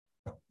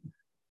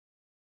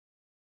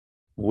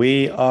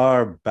We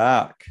are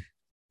back.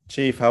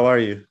 Chief, how are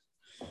you?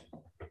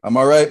 I'm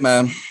all right,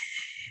 man.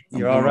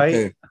 You're all I'm right?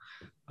 okay.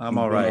 I'm I'm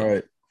all doing all right.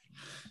 right.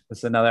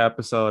 It's another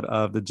episode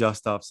of the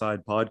Just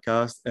Offside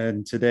podcast.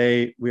 And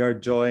today we are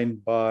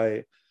joined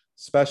by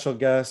special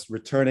guest,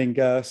 returning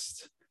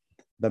guest,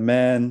 the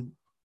man,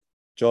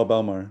 Joe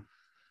Belmar.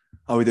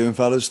 How we doing,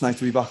 fellas? Nice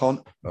to be back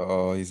on.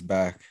 Oh, he's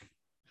back.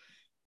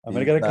 I'm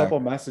gonna He's get a back.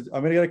 couple messages.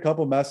 I'm gonna get a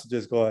couple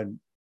messages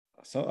going.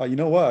 So you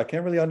know what? I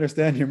can't really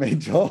understand your mate,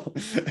 Joel.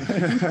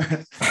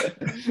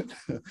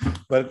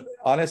 But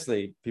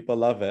honestly, people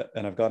love it,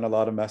 and I've gotten a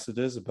lot of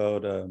messages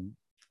about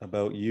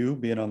you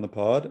being on the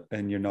pod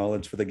and your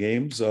knowledge for the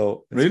game.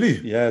 So Really?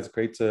 yeah, it's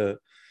great to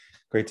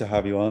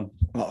have you on.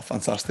 Oh,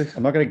 fantastic.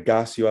 I'm not gonna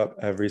gas you up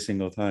every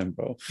single time,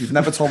 bro. You've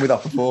never told me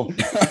that before.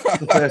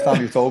 The first time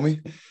you've told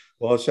me.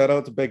 Well, shout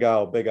out to Big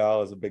Al. Big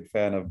Al is a big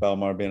fan of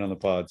Belmar being on the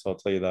pod, so I'll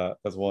tell you that.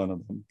 That's one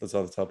of them. That's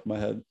off the top of my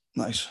head.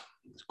 Nice.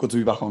 It's good to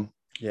be back on.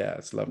 Yeah,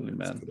 it's lovely,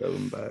 man.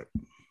 I'm back.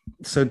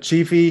 So,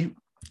 Chiefy,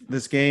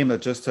 this game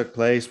that just took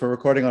place, we're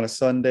recording on a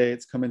Sunday.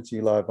 It's coming to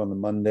you live on the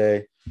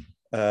Monday.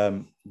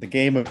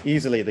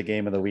 Easily the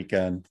game of the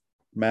weekend.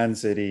 Man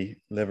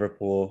City,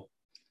 Liverpool.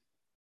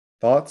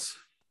 Thoughts?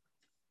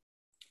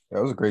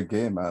 That was a great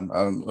game, man.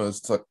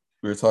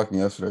 We were talking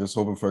yesterday. I was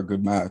hoping for a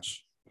good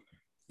match.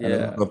 And it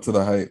Yeah. lived up to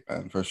the hype,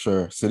 man, for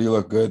sure. City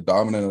looked good,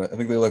 dominant. I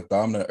think they looked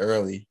dominant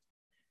early.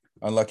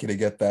 Unlucky to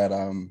get that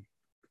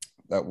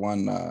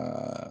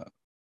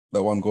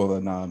one goal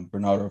that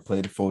Bernardo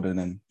played Foden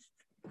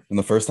in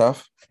the first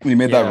half. When he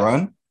made that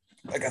run,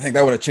 like I think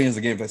that would have changed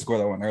the game if they scored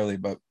that one early.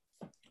 But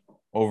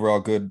overall,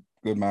 good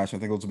match. I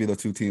think those will be the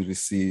two teams we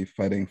see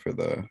fighting for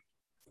the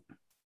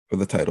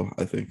title.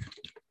 I think.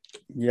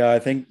 Yeah, I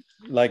think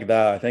like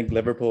that. I think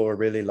Liverpool were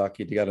really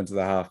lucky to get into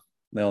the half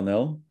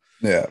 0-0.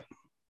 Yeah.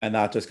 And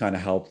that just kind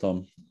of helped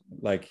them.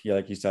 Like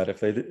you said,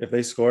 if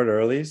they scored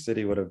early,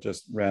 City would have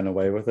just ran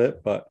away with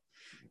it. But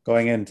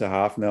going into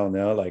half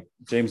 0-0, like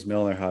James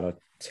Milner had a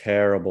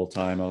terrible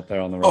time out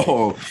there on the right.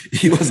 Oh,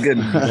 he was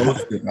getting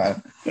roasted,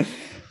 man.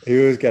 He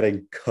was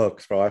getting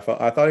cooked, bro. I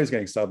thought he was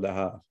getting subbed at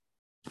half.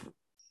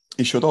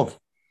 He should have.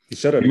 He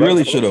should have. He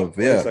really should have.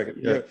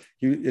 Yeah.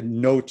 He had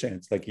no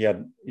chance. Like he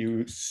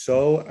was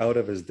so out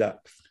of his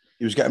depth.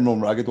 He was getting run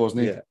ragged,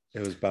 wasn't he? Yeah,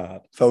 it was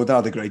bad. Foden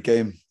had a great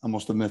game, I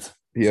must admit.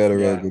 He had a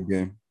really good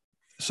game.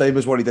 Same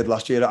as what he did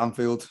last year at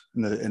Anfield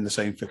in the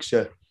same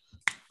fixture.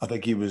 I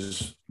think he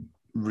was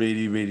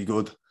really, really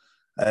good.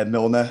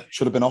 Milner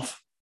should have been off.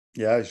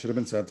 Yeah, he should have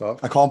been sent off.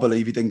 I can't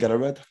believe he didn't get a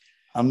red.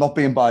 I'm not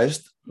being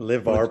biased.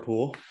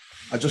 Liverpool.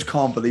 I just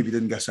can't believe he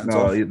didn't get sent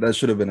No, off. that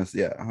should have been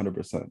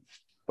 100%.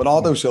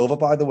 Bernardo Silva,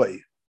 by the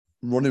way,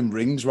 running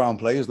rings around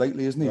players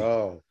lately, isn't he?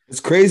 Oh, It's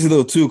crazy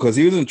though too, because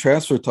he was in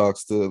transfer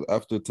talks to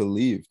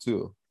leave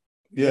too.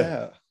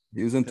 yeah.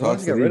 He was in He wanted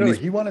talks to to get rid of leave.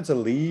 it. He wanted to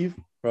leave,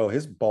 bro.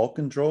 His ball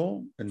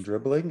control and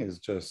dribbling is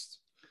just.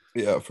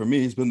 Yeah, for me,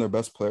 he's been their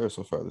best player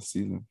so far this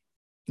season.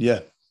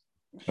 Yeah.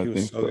 He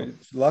was so good.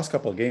 The last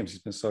couple of games,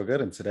 he's been so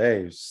good, and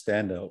today he's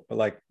standout. But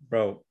like,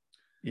 bro,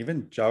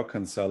 even João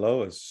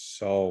Cancelo is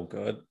so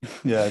good.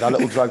 Yeah, that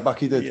little drag back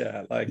he did.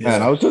 Yeah, like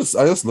Man, I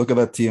just look at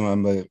that team.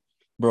 I'm like,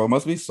 bro, it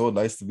must be so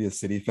nice to be a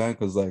City fan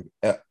because like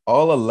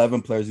all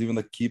 11 players, even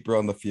the keeper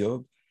on the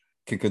field,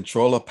 can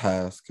control a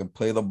pass, can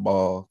play the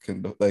ball,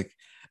 can like.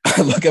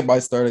 I look at my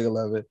starting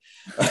 11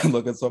 and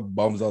look at some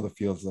bums on the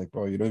field. It's like,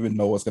 bro, you don't even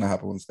know what's gonna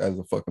happen when this guy has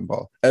a fucking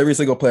ball. Every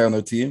single player on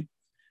their team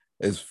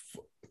is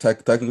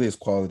technically is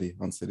quality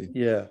on City.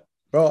 Yeah,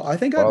 bro. I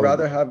think I'd Quality.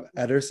 rather have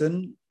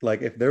Ederson.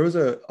 Like, if there was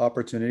an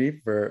opportunity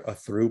for a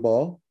through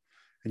ball,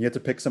 and you had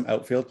to pick some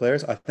outfield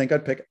players, I think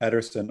I'd pick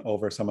Ederson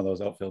over some of those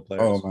outfield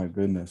players. Oh my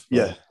goodness. Bro.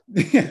 Yeah.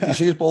 Did you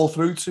see his ball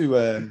through to,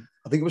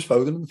 I think it was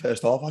Foden in the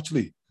first half,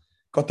 actually.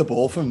 Got the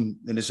ball from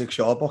in the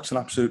 6-yard box and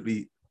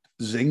absolutely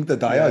zinged the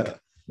diag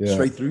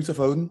straight through to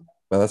Foden.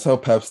 But that's how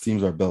Pep's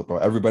teams are built, bro.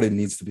 Everybody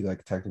needs to be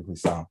like technically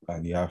sound,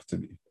 and you have to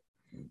be.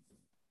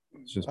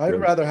 It's just I'd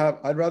rather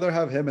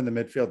have him in the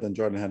midfield than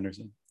Jordan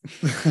Henderson.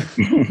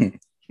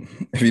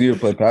 If you need to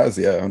play pass,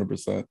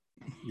 100%.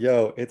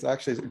 Yo, it's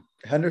actually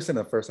Henderson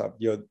in the first half.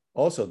 Yo,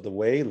 also the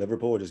way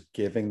Liverpool were just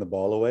giving the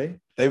ball away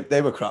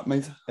They were crap,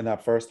 mate. in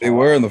that first They half.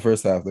 were in the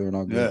first half. They were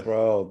not good. Yeah.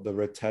 Bro,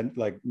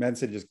 like Man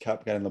City just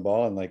kept getting the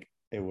ball, and like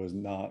it was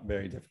not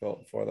very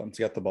difficult for them to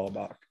get the ball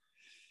back.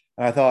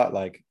 And I thought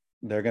like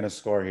they're gonna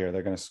score here, and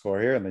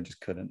they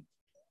just couldn't.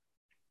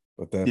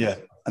 But then, Yeah.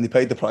 And he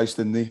paid the price,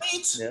 didn't he?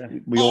 Yeah.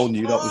 We all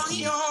knew that was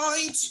coming.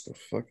 what the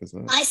fuck is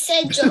that? I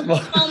said jump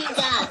from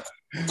that.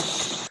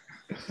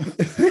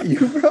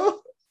 You, bro?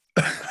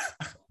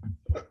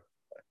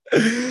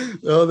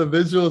 Oh, the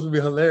visuals would be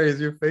hilarious.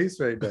 Your face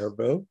right now,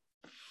 bro.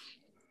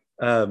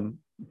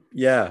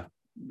 Yeah,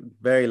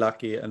 very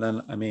lucky. And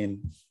then, I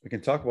mean, we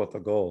can talk about the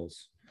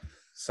goals.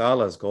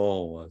 Salah's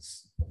goal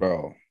was,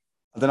 Bro.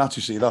 I didn't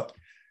actually see that.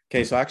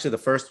 okay. So actually, the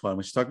first one,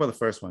 we should talk about the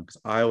first one because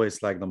I always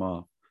slag them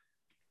off.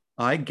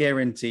 I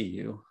guarantee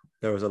you,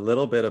 there was a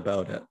little bit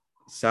about it.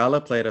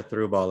 Salah played a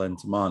through ball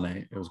into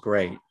Mane. It was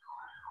great,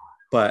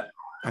 but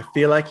I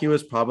feel like he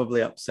was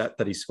probably upset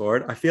that he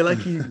scored. I feel like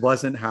he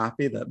wasn't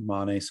happy that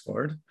Mane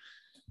scored.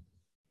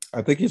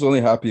 I think he's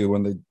only happy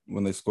when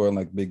they score in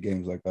like big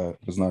games like that.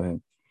 It's not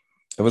him.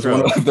 If it's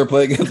True. if they're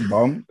playing against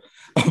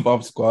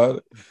Bomb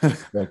squad,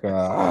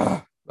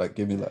 like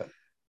give me that.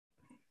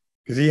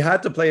 Because he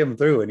had to play him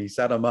through and he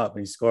set him up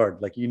and he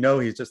scored. Like,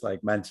 he's just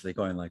like mentally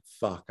going like,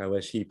 fuck, I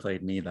wish he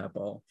played me that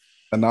ball.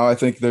 And now I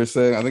think they're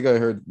saying, I think I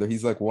heard that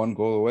he's like 1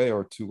 goal away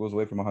or 2 goals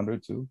away from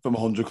 100 too. From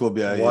 100 club,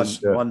 yeah.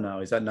 One now.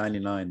 He's at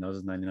 99. That was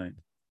his 99.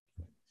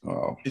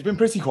 Oh. He's been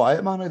pretty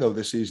quiet, man, though,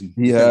 this season.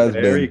 He has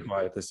been very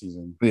quiet this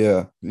season.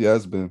 Yeah, he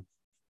has been.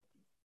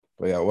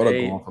 But yeah, what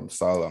a goal from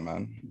Salah,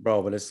 man.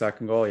 Bro, but his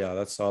second goal, yeah,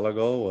 that Salah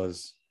goal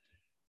was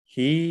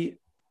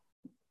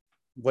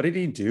what did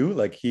he do?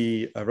 Like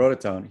I wrote it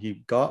down. He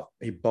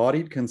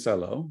bodied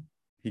Cancelo.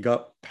 He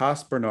got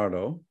past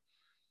Bernardo.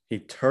 He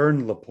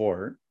turned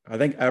Laporte. I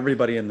think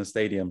everybody in the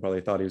stadium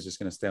probably thought he was just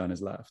going to stay on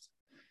his left.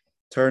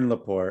 Turned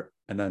Laporte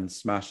and then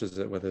smashes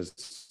it with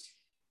his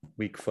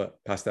weak foot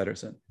past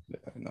Ederson.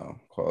 Yeah, no,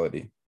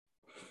 quality.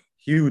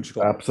 Huge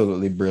goal.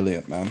 Absolutely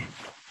brilliant, man.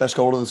 Best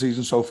goal of the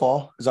season so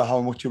far. Is that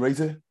how much you rate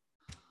it?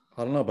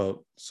 I don't know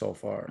about so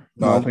far.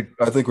 No, I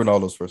think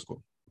Ronaldo's first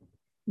goal.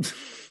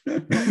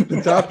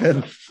 The top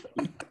end.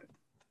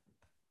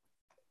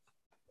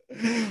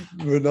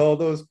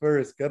 Ronaldo's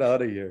first. Get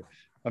out of here.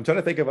 I'm trying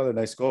to think of other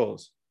nice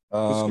goals.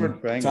 Who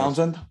scored bangers?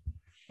 Townsend.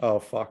 Oh,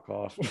 fuck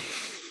off.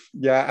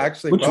 Yeah,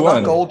 actually. Which one?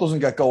 That goal doesn't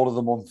get goal of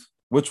the month.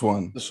 Which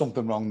one? There's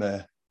something wrong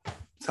there.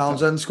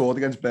 Townsend scored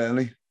against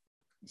Burnley.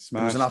 It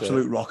was an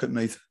absolute rocket,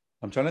 mate.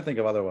 I'm trying to think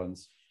of other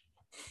ones.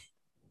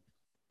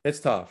 It's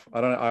tough.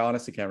 I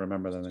honestly can't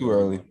remember them. Too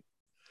early.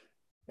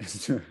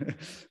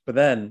 But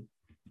then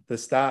the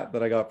stat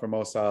that I got from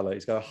Mo Salah,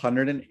 he's got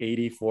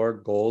 184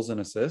 goals and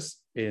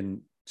assists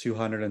in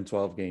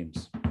 212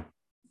 games.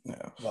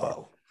 Yeah.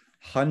 Wow.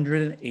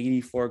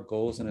 184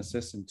 goals and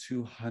assists in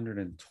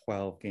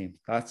 212 games.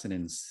 That's an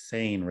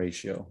insane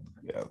ratio.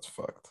 Yeah, it's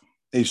fucked.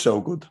 He's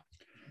so good.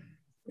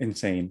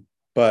 Insane.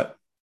 But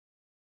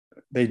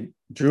they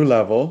drew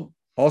level.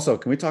 Also,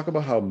 can we talk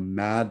about how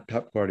mad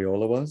Pep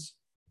Guardiola was?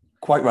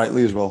 Quite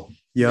rightly as well.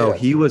 Yo,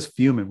 he was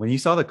fuming. When you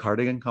saw the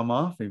cardigan come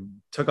off, he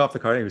took off the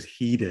cardigan, he was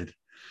heated.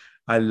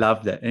 I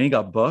loved it. And he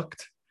got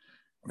booked.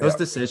 Those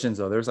decisions,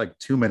 though, there was like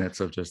 2 minutes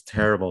of just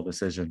terrible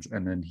decisions.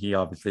 And then he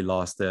obviously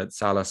lost it.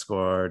 Salah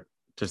scored,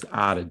 just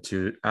added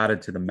to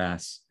the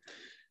mess.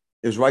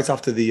 It was right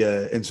after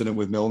the incident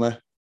with Milner.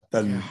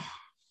 Then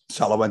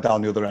Salah went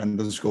down the other end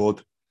and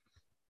scored.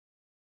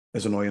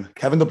 It's annoying.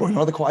 Kevin De Bruyne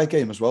had a quiet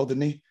game as well,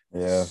 didn't he?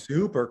 Yeah.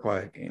 Super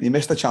quiet game. He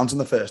missed a chance in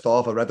the first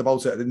half. I read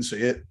about it. I didn't see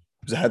it. It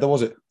was a header,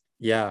 was it?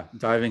 Yeah,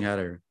 diving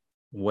header.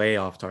 Way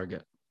off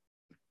target.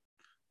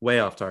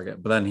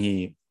 But then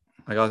he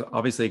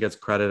obviously gets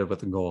credited with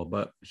the goal,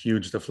 but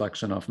huge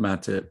deflection off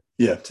Matip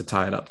to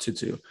tie it up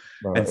 2-2.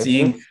 And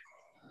seeing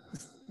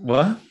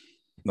what?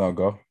 No,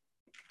 go.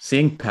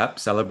 Seeing Pep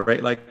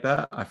celebrate like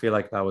that, I feel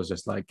like that was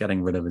just like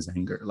getting rid of his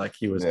anger. Like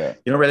he was, you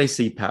don't really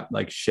see Pep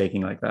like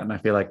shaking like that. And I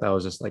feel like that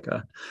was just like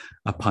a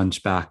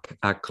punch back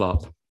at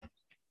Klopp.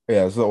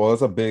 Yeah, so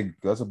that's a big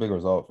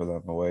result for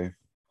them away.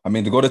 I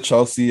mean, to go to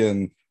Chelsea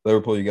and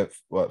Liverpool, you get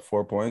what,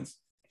 4 points?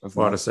 That's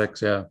 4 out of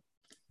 6, yeah.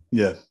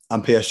 Yeah,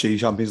 and PSG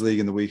Champions League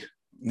in the week.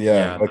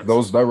 Yeah, like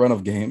that run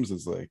of games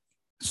is like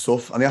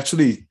tough. And they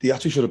actually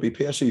should have beat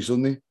PSG,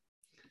 shouldn't they?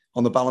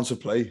 On the balance of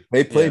play.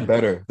 They played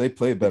better. They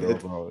played better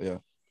overall, yeah.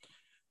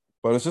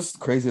 But it's just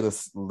crazy to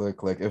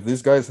look like if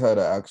these guys had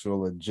an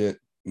actual legit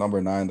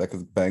number 9 that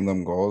could bang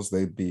them goals,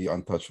 they'd be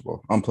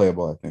untouchable,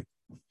 unplayable, I think.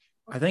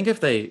 I think if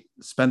they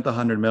spent the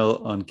 100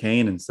 mil on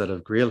Kane instead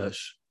of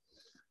Grealish,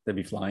 they'd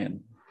be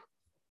flying.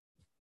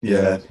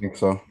 Yeah, I think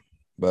so.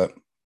 But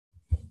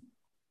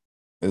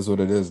it is what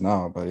it is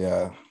now. But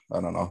yeah,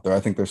 I don't know. I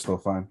think they're still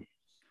fine.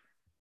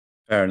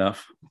 Fair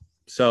enough.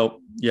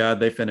 So yeah,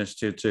 they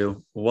finished 2-2.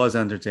 It was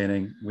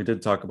entertaining. We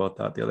did talk about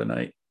that the other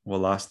night. Well,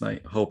 last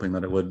night, hoping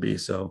that it would be.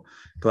 So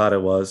glad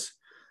it was.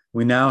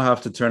 We now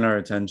have to turn our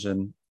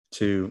attention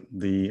to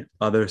the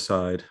other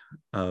side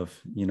of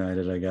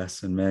United, I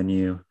guess, and Man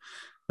U.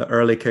 The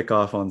early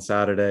kickoff on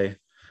Saturday.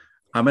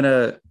 I'm going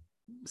to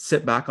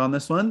sit back on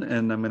this one,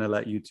 and I'm going to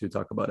let you two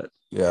talk about it.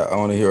 Yeah, I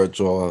want to hear what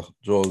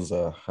Joel's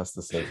has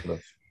to say for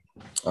this.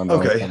 I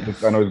know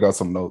he's got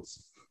some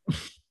notes.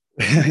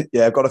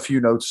 Yeah, I've got a few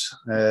notes.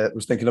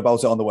 Was thinking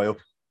about it on the way up.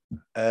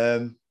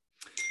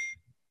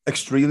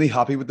 Extremely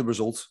happy with the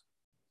result.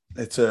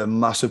 It's a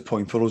massive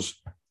point for us.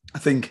 I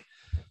think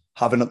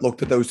having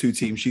looked at those two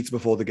team sheets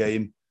before the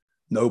game,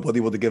 nobody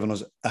would have given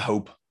us a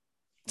hope.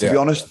 To be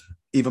honest,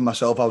 even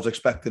myself, I was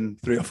expecting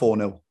 3 or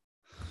 4-0.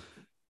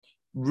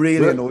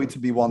 Really annoyed to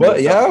be one. But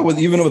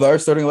even with our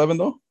starting 11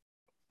 though.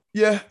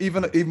 Yeah,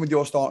 even with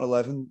your starting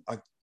 11,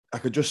 I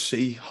could just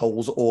see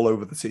holes all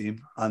over the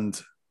team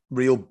and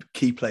real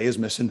key players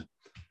missing.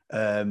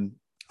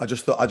 I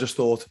just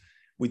thought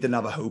we didn't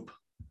have a hope.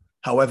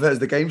 However, as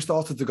the game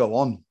started to go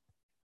on,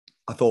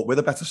 I thought we're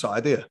the better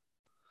side here.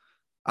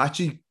 I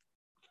actually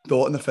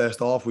thought in the first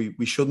half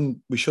we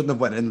shouldn't have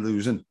went in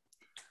losing.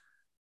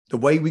 The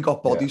way we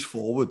got bodies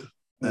forward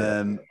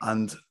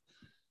And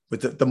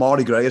with the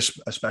Mari Gray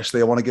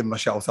especially, I want to give him a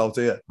shout out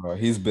here.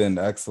 He's been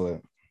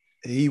excellent.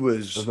 He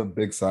was a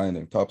big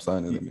signing, top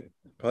signing to me.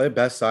 Probably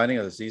best signing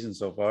of the season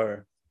so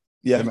far.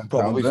 Yeah,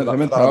 probably.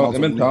 Him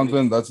and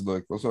Townsend, that's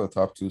like those are the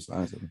top two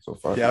signings so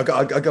far. Yeah, I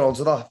got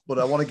onto that, but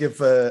I want to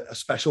give a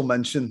special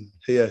mention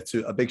here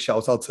to a big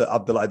shout out to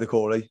Abdoulaye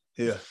Doucouré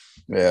here.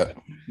 Yeah.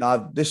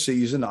 Now this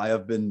season,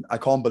 I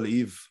can't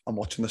believe I'm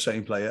watching the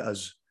same player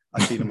as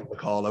I seen him with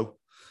Carlo.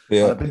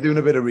 Yeah, and I've been doing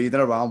a bit of reading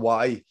around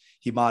why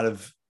he might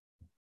have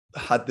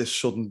had this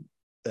sudden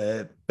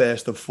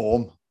burst of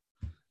form,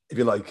 if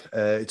you like.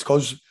 It's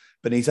because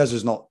Benitez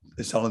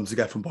is telling him to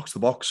get from box to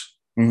box.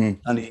 Mm-hmm.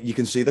 And you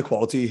can see the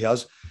quality he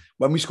has.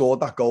 When we scored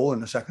that goal in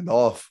the second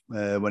half,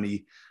 when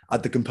he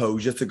had the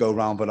composure to go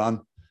round Varane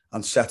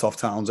and set off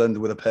Townsend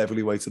with a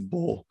perfectly weighted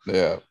ball.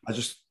 Yeah,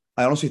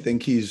 I honestly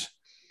think he's,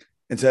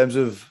 in terms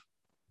of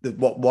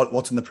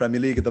what's in the Premier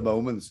League at the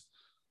moment,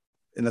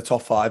 in the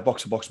top 5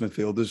 box-to-box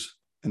midfielders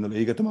in the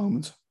league at the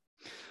moment.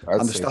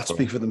 And the stats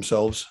speak for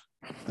themselves.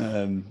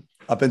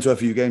 I've been to a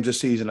few games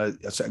this season.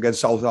 Against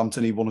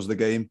Southampton, he won us the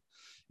game.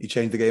 He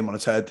changed the game on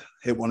its head,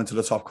 hit one into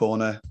the top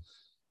corner.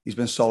 He's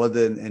been solid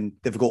in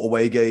difficult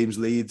away games,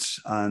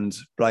 Leeds and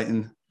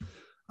Brighton.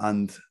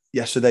 And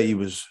yesterday he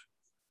was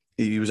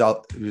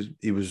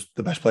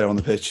the best player on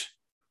the pitch.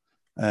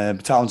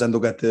 Townsend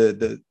will get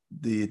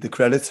the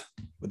credit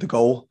with the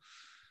goal.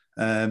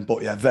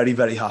 But yeah, very,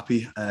 very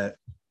happy.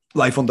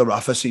 Life under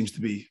Rafa seems to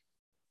be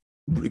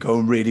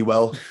going really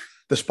well,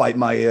 despite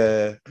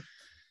my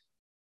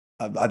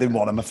I didn't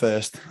want him at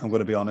first, I'm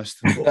going to be honest.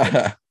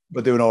 But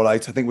we're doing all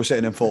right. I think we're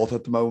sitting in 4th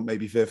at the moment,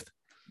 maybe 5th.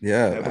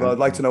 Yeah, but I'd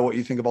like to know what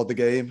you think about the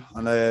game,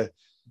 and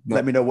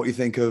let me know what you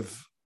think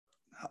of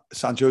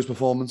Sancho's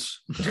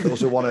performance. I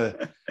also want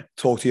to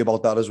talk to you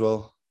about that as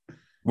well.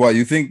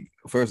 You think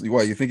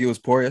he was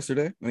poor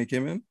yesterday when he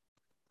came in?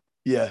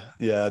 Yeah,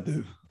 I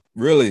do.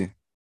 Really?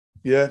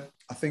 Yeah,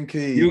 I think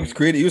he was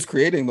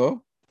creating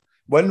though.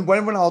 When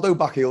Ronaldo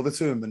backheeled it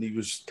to him and he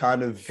was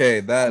kind of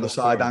on the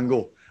side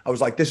angle, I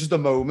was like, this is the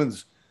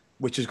moment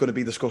which is going to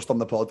be discussed on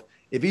the pod.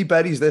 If he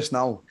buries this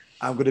now,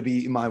 I'm going to be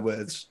eating my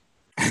words.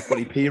 But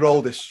he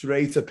p-rolled it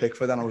straight to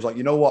Pickford, and I was like,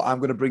 you know what? I'm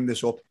going to bring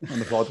this up on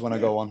the pod when I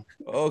go on.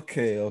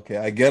 Okay.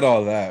 I get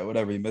all that.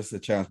 Whatever, he missed the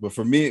chance. But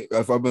for me,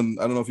 I don't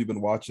know if you've been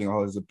watching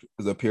all his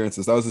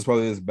appearances. That was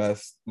probably his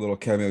best little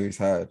cameo he's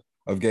had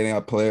of getting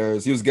out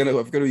players. I forget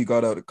who he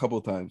got out a couple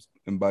of times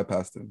and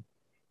bypassed him.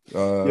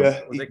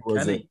 Was it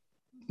Kenny?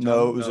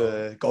 No, it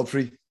was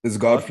Godfrey. It's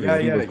Godfrey.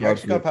 Yeah. He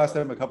actually got past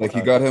him a couple of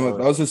times. He got him.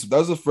 That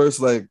was the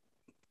first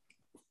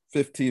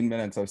 15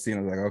 minutes I've seen.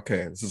 I was like,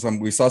 okay,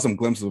 we saw some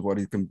glimpses of what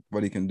he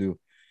can do.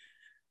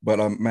 But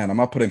man, I'm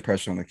not putting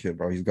pressure on the kid,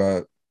 bro. He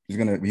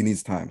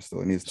needs time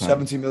still. He needs time.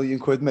 70 million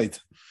quid, mate.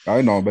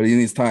 I know, but he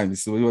needs time.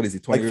 What is he?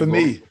 20 years old?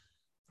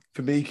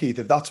 For me, Keith,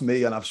 if that's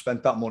me and I've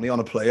spent that money on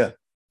a player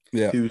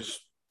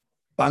who's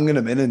banging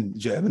him in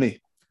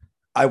Germany,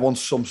 I want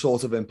some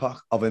sort of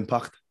impact.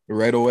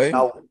 Right away?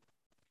 Now,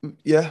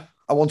 yeah,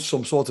 I want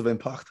some sort of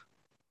impact.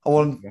 I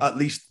want at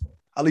least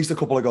a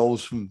couple of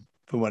goals from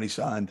when he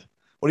signed.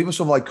 Or even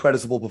some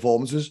creditable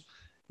performances.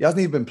 He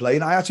hasn't even been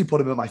playing. I actually put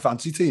him in my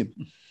fantasy team.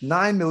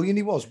 9 million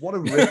he was. What a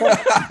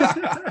rip-off.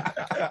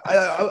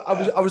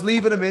 I was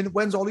leaving him in.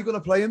 When's Ollie going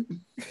to play him?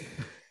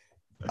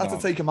 I had to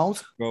take him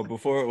out. Well,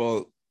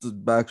 to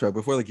backtrack,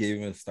 before the game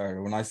even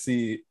started, when I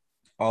see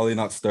Ollie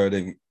not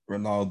starting,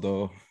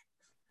 Ronaldo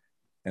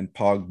and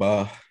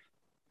Pogba,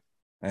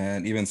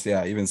 and even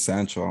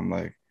Sancho, I'm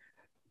like,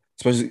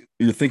 especially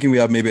you're thinking we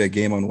have maybe a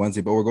game on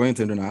Wednesday, but we're going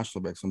to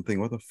international break. So I'm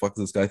thinking, what the fuck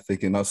is this guy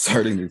thinking? Not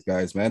starting these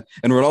guys, man.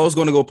 And Ronaldo's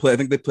going to go play. I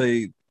think they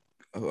play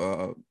I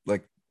don't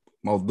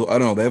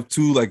know. They have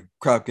 2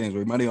 crap games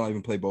where he might not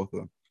even play both of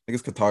them. I think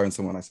it's Qatar and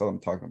someone. I saw them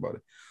talking about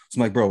it. So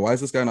I'm like, bro, why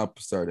is this guy not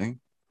starting?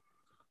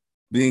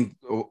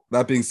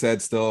 That being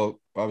said,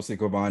 still obviously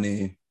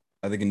Cavani,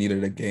 I think he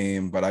needed a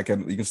game, but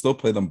you can still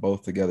play them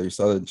both together. You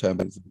saw the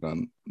Champions League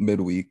on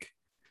midweek.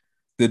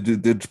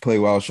 Did play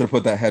well. Should have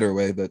put that header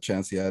away, the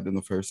chance he had in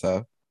the first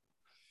half.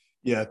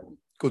 Yeah,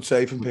 good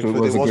save from Pickford. It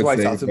was right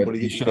at him, but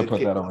he should have put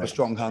that away. A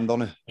strong hand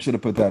on it. Should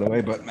have put that away,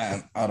 but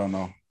man, I don't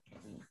know.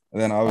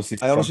 And then obviously,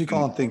 I honestly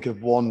can't think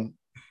of one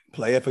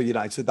player for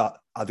United that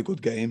had a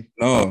good game.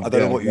 No, I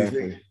don't know what you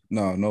think.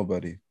 No,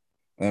 nobody.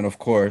 And of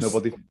course,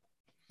 nobody.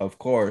 Of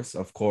course.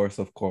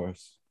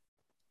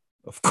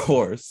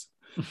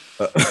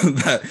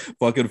 That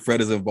fucking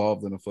Fred is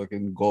involved in a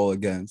fucking goal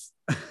against.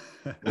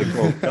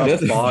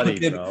 Just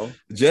body, bro.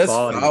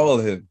 Foul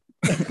him.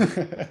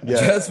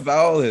 Just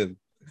foul him.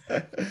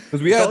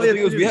 Because we had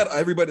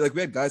everybody,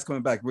 we had guys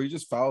coming back. Where you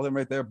just foul him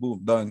right there,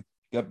 boom, done.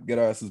 Get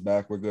our asses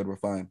back. We're good. We're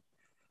fine.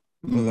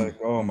 It was like,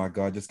 oh my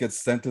god, just get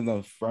sent in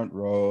the front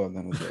row, and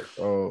then it's like,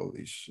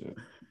 holy shit.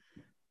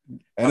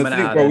 And the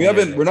thing, bro,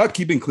 we're not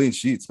keeping clean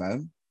sheets,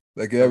 man.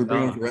 We're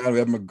bringing around. We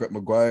have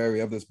Maguire. We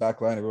have this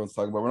back line everyone's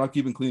talking about. We're not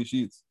keeping clean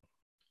sheets.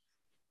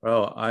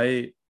 Bro,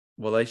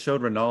 they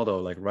showed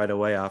Ronaldo right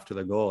away after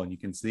the goal, and you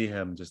can see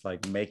him just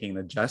making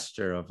the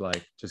gesture of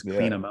just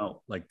clean him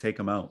out, take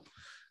him out.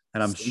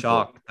 And I'm Simple.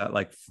 shocked that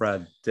like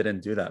Fred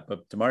didn't do that.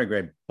 But Damari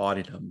Gray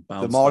bodied him,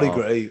 bounced Damari off,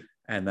 Gray.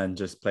 and then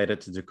just played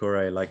it to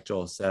Doucouré, like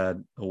Joel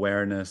said.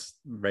 Awareness,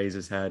 raise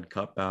his head,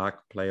 cut back,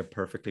 play a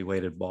perfectly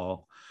weighted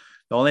ball.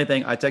 The only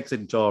thing I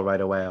texted Joel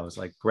right away, I was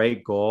like,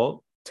 great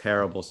goal,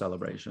 terrible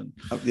celebration.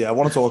 Yeah, I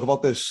want to talk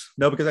about this.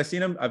 No, because I've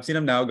seen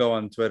him now go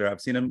on Twitter.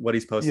 I've seen him what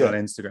he's posted on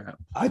Instagram.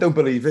 I don't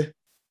believe it.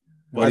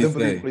 What I do you don't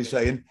believe say? what he's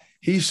saying.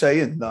 He's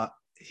saying that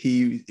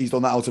he's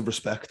done that out of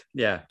respect.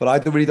 Yeah. But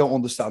I really don't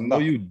understand No,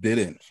 that. you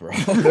didn't, bro.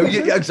 No,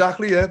 yeah,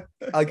 exactly, yeah.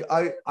 Like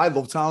I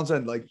love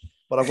Townsend, like,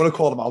 but I'm gonna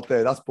call him out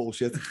there. That's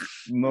bullshit.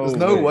 No, There's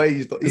no way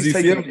he's Because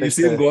you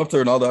see him go up to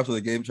Ronaldo after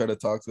the game, try to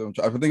talk to him.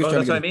 I think he's trying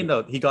That's to what I mean,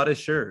 though. He got his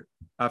shirt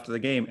after the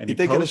game, and He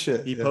did get his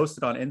shirt, he yeah.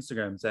 posted on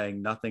Instagram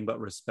saying nothing but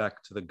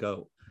respect to the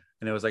GOAT.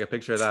 And it was like a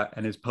picture of that.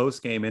 And his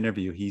post-game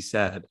interview, he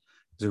said,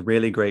 it's a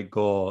really great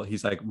goal.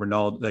 He's like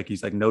Ronaldo, like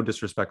he's like no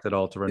disrespect at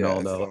all to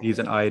Ronaldo. He's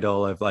an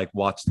idol. I've like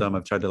watched him.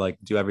 I've tried to like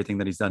do everything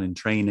that he's done in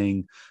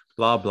training,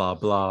 blah, blah,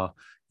 blah.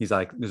 He's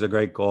like, there's a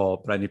great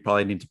goal, but I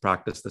probably need to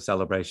practice the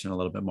celebration a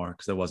little bit more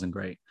because it wasn't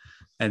great.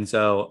 And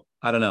so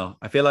I don't know.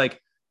 I feel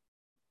like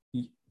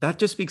that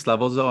just speaks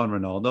levels though on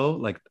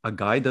Ronaldo. Like a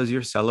guy does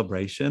your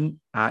celebration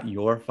at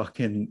your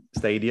fucking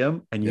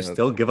stadium and you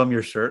still give him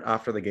your shirt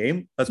after the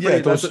game. That's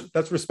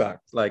that's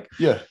respect. Like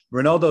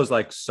Ronaldo's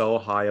like so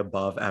high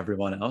above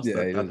everyone else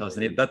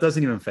that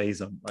doesn't even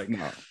faze him. Like,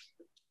 no.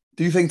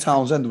 Do you think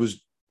Townsend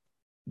was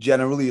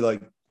generally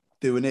like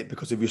doing it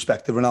because he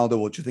respected Ronaldo,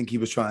 or do you think he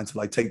was trying to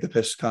like take the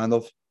piss kind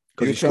of?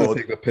 He was trying to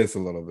take the piss a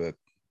little bit.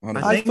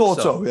 I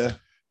thought so, yeah.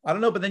 I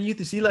don't know, but then you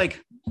see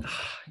like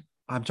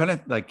I'm trying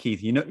to like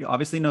Keith, you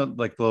obviously know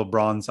like the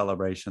LeBron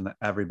celebration that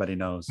everybody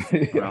knows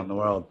around the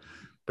world,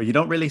 but you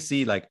don't really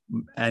see like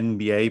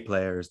NBA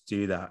players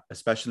do that,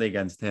 especially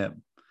against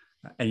him.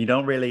 And you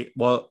don't really,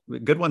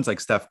 good ones like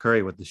Steph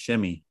Curry with the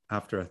shimmy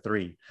after a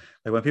three.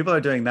 Like when people are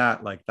doing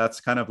that, like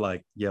that's kind of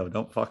like, yo,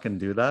 don't fucking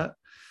do that.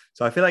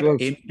 So I feel like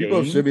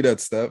people shimmy that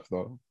Steph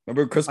though.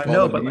 Remember Chris Paul? I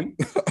know, but like,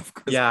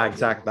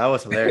 exactly. That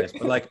was hilarious.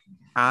 But like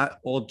at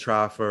Old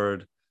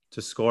Trafford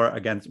to score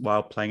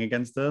while playing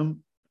against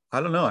them, I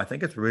don't know. I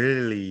think it's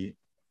really,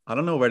 I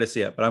don't know where to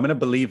see it, but I'm going to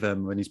believe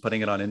him when he's putting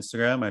it on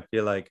Instagram. I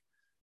feel like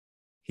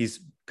he's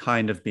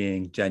kind of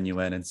being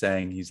genuine and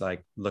saying he's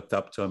like looked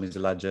up to him. He's a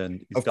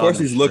legend. Of course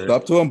he's looked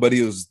up to him, but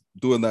he was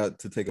doing that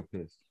to take a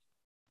piss.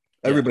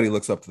 Everybody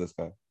looks up to this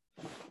guy.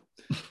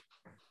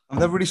 I've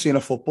never really seen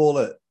a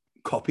footballer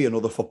copy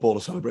another footballer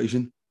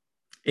celebration.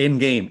 In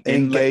game,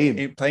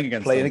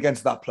 playing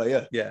against that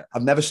player. Yeah,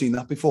 I've never seen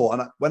that before.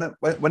 And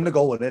when the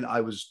goal went in,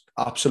 I was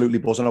absolutely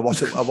buzzing. I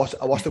watched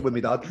it with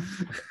my dad,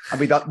 and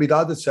my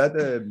dad had said,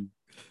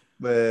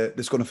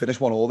 "This going to finish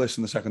 1-1 this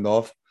in the second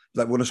half.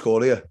 Like we're going to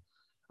score here."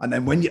 And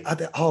then when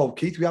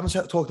Keith, we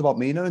haven't talked about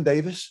Mina and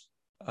Davis.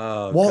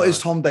 What is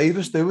Tom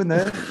Davis doing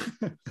there?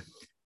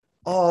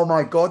 Oh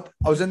my God!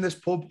 I was in this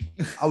pub.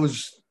 I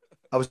was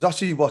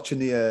actually watching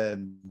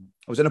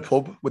I was in a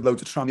pub with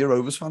loads of Tranmere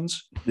Rovers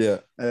fans. Yeah.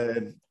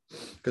 Because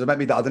I met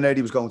my dad in there.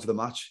 He was going to the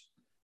match.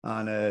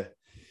 And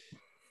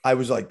I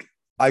was like,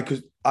 I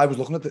was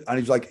looking at it and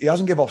he was like, he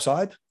hasn't give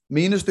offside.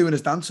 Mina's doing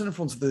his dancing in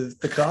front of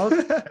the crowd.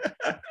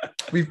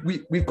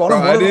 We've gone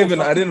on.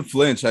 I didn't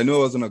flinch. I knew it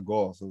wasn't a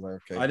goal. So I was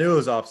like, okay. I knew it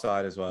was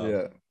offside as well.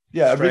 Yeah.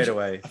 Yeah. Straight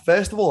away.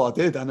 First of all, I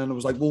did. And then I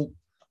was like, well,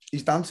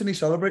 he's dancing, he's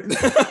celebrating.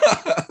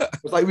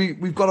 It was like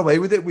we've got away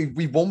with it.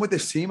 We won with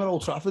this team at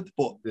Old Trafford,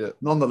 but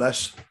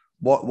nonetheless,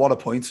 what a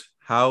point.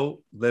 How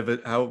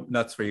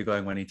nuts were you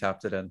going when he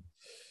tapped it in?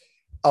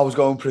 I was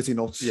going pretty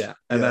nuts. Yeah.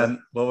 And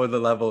then what were the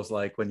levels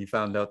like when you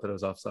found out that it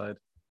was offside?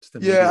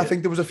 I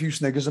think there was a few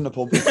sniggers in the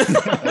pub.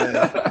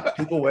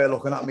 People were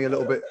looking at me a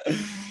little bit.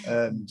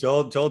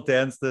 Joel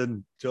danced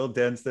in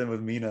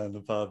with Mina in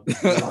the pub.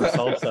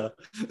 Salsa.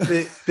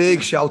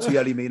 Big shout to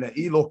Yerry Mina.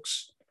 He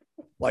looks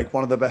like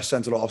one of the best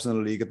centre halves in the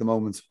league at the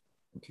moment.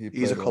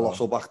 He's a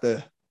colossal back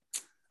there.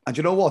 And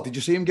you know what? Did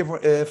you see him give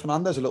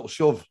Fernandez a little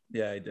shove?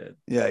 Yeah, he did.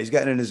 Yeah, he's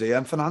getting in his ear.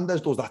 And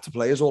Fernandez does that to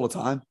players all the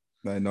time.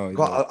 I know.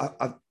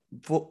 I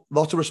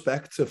lots of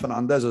respect to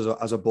Fernandez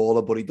as a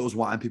baller, but he does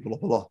wind people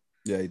up a lot.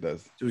 Yeah, he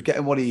does. So he's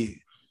getting what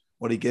he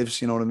gives.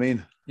 You know what I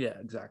mean? Yeah,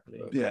 exactly.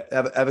 Yeah,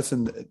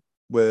 Everton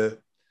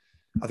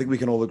I think we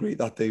can all agree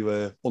that they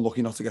were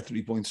unlucky not to get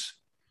 3 points.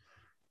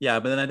 Yeah,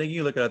 but then I think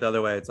you look at it the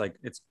other way. It's like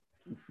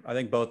I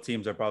think both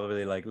teams are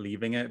probably like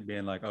leaving it,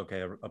 being like,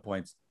 okay, a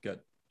point's good.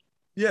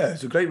 Yeah,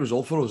 it's a great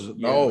result for us.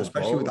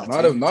 Especially with that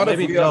team.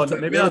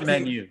 Maybe not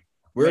Man U.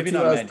 We're a team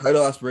that has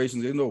title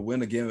aspirations. Even though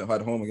win a game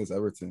at home against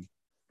Everton.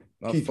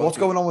 Keith, what's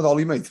going on with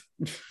Ollie, mate?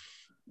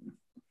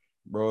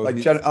 Bro,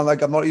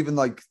 I'm not even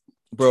like.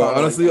 Bro,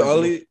 honestly,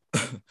 Ollie,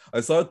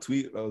 I saw a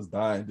tweet. I was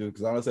dying, dude.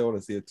 Because honestly, I want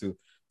to see it too.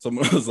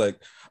 Someone was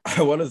like,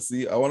 I want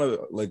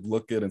to like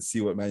look at and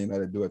see what Man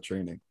United do at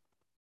training.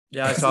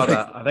 Yeah, I saw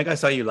that. I think I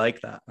saw you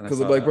like that. Because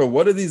I'm like, bro,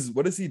 what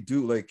does he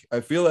do? Like, I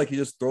feel like he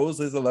just throws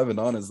his 11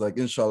 on. It's like,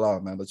 inshallah,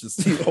 man. Let's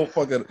just see.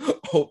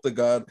 Hope to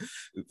God,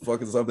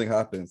 fucking something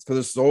happens. Because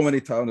there's so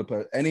many talented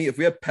players. If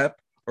we had Pep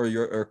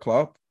or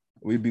Klopp,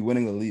 we'd be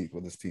winning the league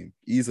with this team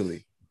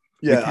easily.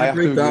 Yeah,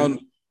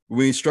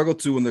 We struggle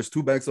to when there's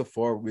two banks up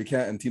four. We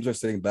can't, and teams are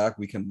sitting back.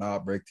 We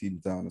cannot break teams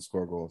down and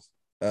score goals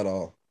at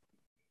all.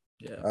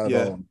 Yeah. At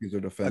all. Teams are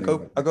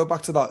defending. I go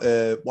back to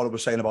that. What I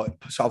was saying about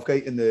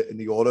Southgate in the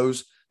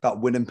Euros, that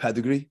winning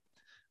pedigree.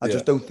 I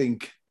just don't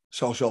think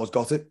Solskjaer's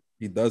got it.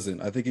 He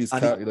doesn't. I think he's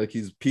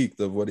he's peaked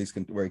of what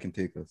where he can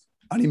take us.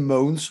 And he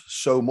moans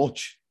so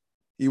much.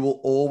 He will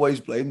always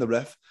blame the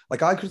ref.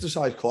 Like I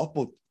criticize Klopp,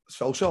 but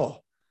Solskjaer,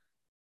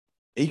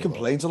 he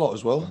complains a lot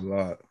as well. A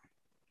lot.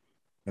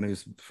 And he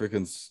was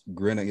freaking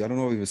grinning. I don't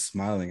know if he was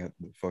smiling at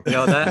the fucking.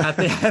 Yo, that at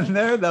the end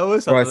there, that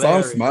was. Bro, I saw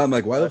him smile. I'm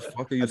like, why the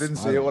fuck are you? I didn't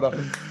smiling? see it. What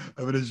happened?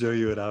 I'm gonna show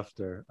you it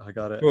after. I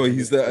got it. Bro,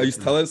 he's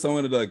telling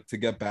someone to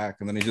get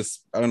back, and then he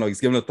just, I don't know,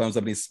 he's giving a thumbs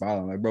up and he's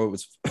smiling. I'm like, bro, it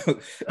was why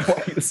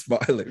are you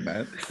smiling,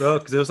 man? Bro,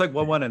 because it was like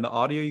 1-1 in the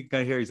audio. You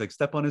can hear he's like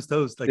step on his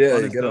toes, like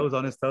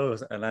on his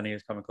toes, and then he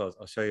was coming close.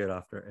 I'll show you it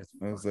after.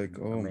 I was like,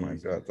 oh amazing. My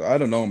god, I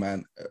don't know,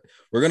 man.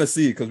 We're gonna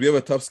see because we have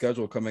a tough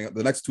schedule coming up.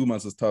 The next 2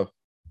 months is tough.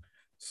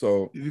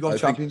 So have you got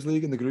Champions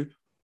League in the group?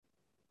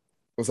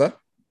 What's that?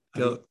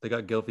 They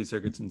got Gylfi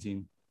Sigurdsson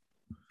team.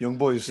 Young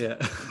boys. Yeah.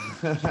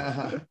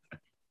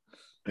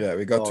 Yeah,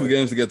 we got 2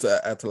 games to get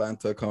to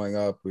Atalanta coming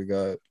up.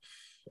 I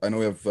know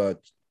we have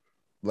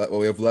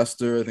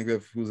Leicester. I think we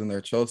have who's in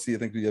there? Chelsea. I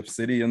think we have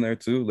City in there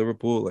too.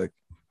 Liverpool. Like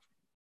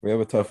we have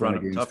a tough run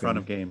of games. Tough run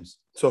of games.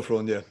 Tough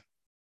run, yeah.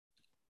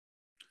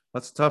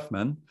 That's tough,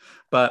 man.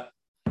 But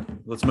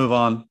let's move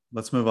on.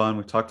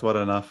 We've talked about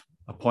it enough.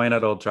 A point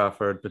at Old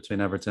Trafford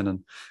between Everton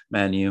and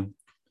Man U.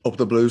 Up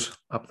the Blues.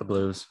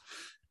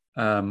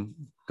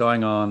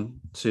 Going on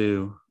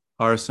to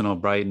Arsenal,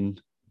 Brighton.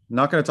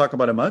 Not going to talk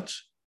about it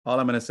much. All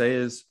I'm going to say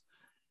is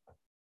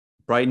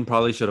Brighton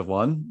probably should have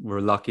won. We're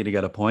lucky to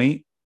get a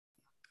point.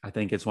 I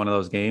think it's one of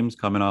those games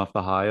coming off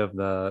the high of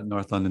the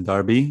North London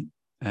derby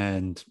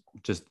and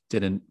just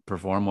didn't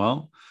perform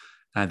well.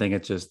 I think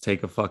it's just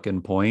take a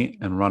fucking point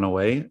and run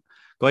away.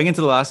 Going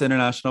into the last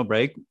international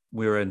break,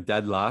 we were in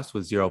dead last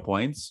with 0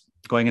 points.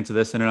 Going into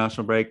this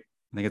international break,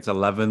 I think it's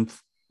 11th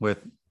with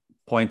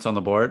points on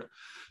the board.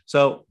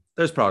 So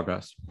there's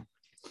progress.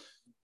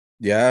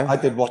 Yeah. I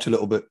did watch a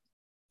little bit.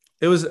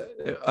 It was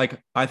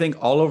like, I think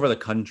all over the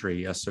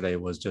country yesterday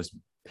was just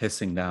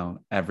pissing down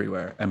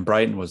everywhere. And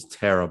Brighton was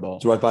terrible.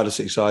 It's right by the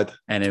seaside.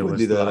 And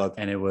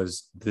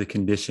the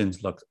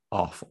conditions looked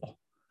awful.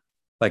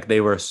 Like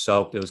they were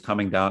soaked. It was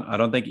coming down. I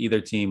don't think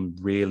either team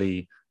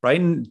really,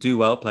 Brighton do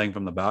well playing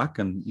from the back,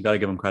 and you got to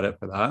give them credit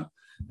for that.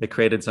 They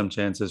created some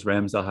chances.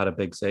 Ramsdale had a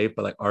big save,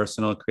 but like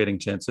Arsenal creating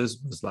chances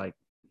was like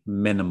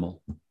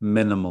minimal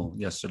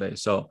yesterday.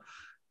 So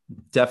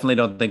definitely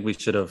don't think we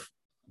should have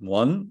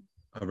won.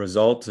 A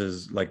result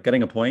is like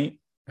getting a point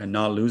and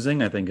not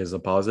losing, I think is a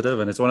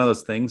positive. And it's one of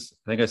those things,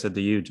 I think I said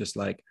to you, just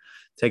like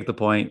take the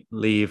point,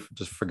 leave,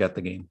 just forget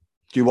the game.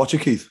 Do you watch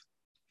it, Keith?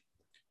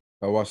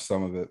 I watched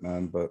some of it,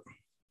 man, but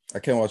I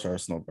can't watch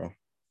Arsenal, bro.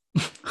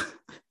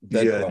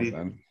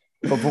 Man.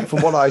 From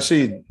what I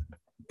seen,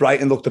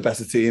 Brighton looked the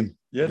better team.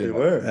 Yeah, they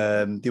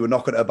were. They were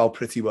knocking it about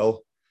pretty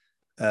well.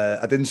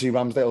 I didn't see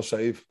Ramsdale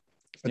save.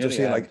 I just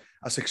seen like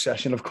a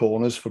succession of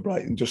corners for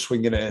Brighton just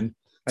swinging it in.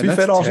 To be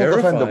fair, Arsenal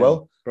defended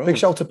well. Bro. Big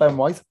shout to Ben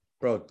White.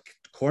 Bro,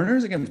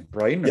 corners against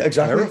Brighton are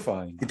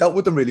terrifying. He dealt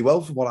with them really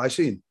well from what I've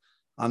seen.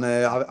 And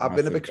I've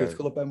been a bit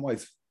critical of Ben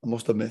White, I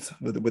must admit,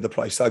 with the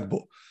price tag,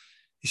 but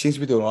he seems to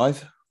be doing all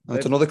right. And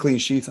it's another clean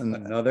sheet.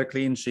 Another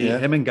clean sheet. Yeah.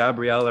 Him and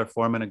Gabriel are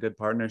forming a good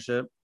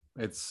partnership.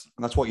 And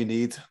that's what you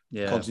need.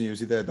 Yeah.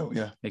 Continuity there, don't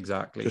you?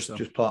 Exactly.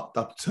 Just part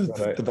that to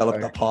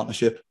develop that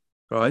partnership.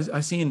 Bro,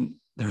 I seen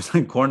there's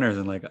like corners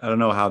and like I don't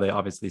know how they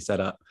obviously set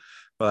up,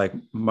 but like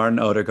Martin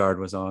Odegaard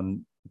was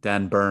on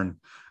Dan Burn.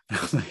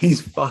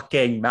 He's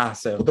fucking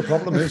massive. But the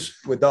problem is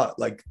with that,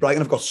 like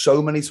Brighton have got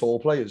so many tall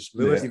players.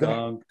 Lewis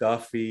Dunk,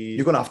 Duffy.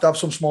 You're gonna have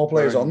some small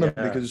players on them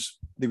because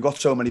they've got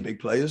so many big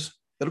players.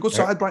 They're a good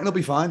side. Brighton will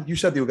be fine. You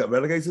said they will get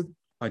relegated.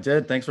 I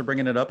did. Thanks for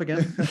bringing it up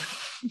again.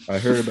 I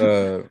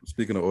heard,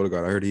 speaking of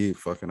Odegaard, I heard he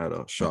fucking had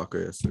a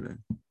shocker yesterday.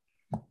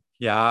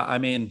 Yeah, I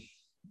mean,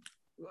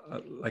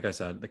 like I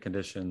said, the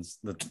conditions.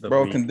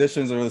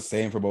 Conditions are the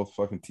same for both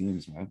fucking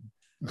teams, man.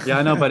 Yeah,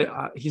 I know,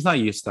 but he's not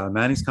used to that,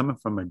 man. He's coming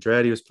from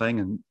Madrid. He was playing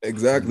in...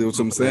 Exactly what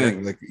I'm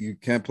saying. Like, you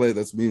can't play.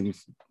 That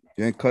means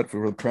you ain't cut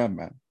for the Prem,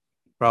 man.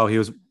 Bro, he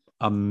was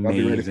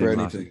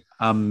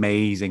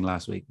amazing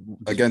last week.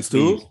 Against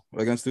who?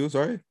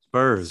 Sorry?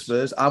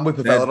 Spurs. I'm with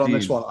Pavella on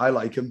this one. I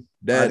like him.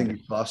 I think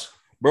he's class.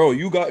 Bro,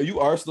 you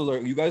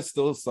guys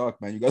still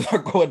suck, man. You guys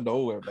aren't going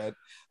nowhere, man.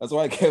 That's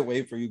why I can't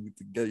wait for you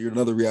to get your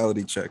another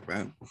reality check,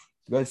 man.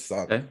 You guys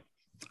suck. Okay.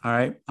 All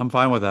right. I'm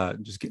fine with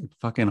that. Just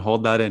fucking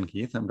hold that in,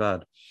 Keith. I'm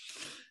glad.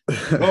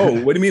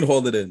 Oh, what do you mean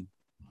hold it in?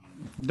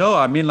 No,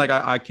 I mean, like,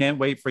 I can't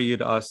wait for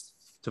us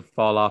to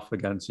fall off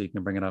again so you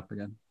can bring it up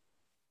again.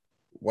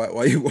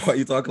 Why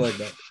you talking like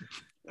that?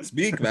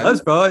 Speak, man.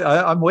 That's bro.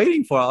 I'm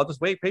waiting for it. I'll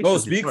just wait patiently. No,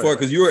 speak for it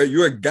because you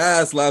were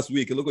gassed last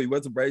week. And look, you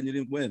went to Brighton, you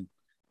didn't win.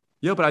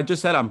 Yeah, but I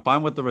just said I'm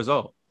fine with the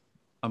result.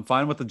 I'm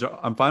fine with the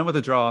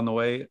draw on the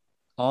way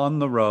on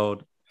the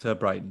road to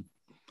Brighton.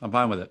 I'm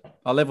fine with it.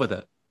 I'll live with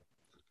it.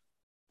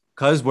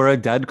 Because we're a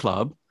dead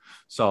club.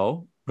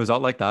 So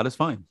result like that is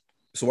fine.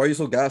 So why are you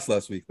so gassed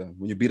last week then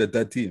when you beat a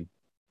dead team?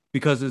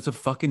 Because it's a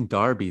fucking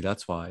derby.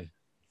 That's why.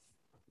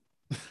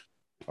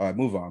 All right,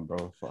 move on,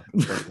 bro. Fuck.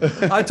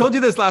 I told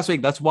you this last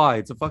week. That's why.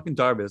 It's a fucking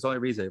derby. That's the only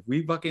reason. If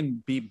we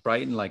fucking beat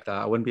Brighton like that,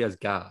 I wouldn't be as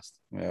gassed.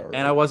 Yeah, right.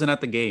 And I wasn't at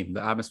the game.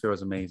 The atmosphere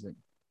was amazing.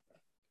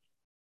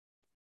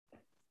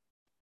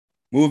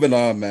 Moving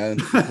on, man.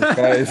 This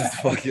guy is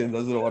fucking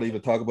doesn't want to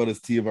even talk about his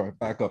team or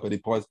back up any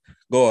points.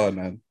 Go on,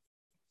 man.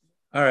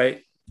 All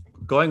right.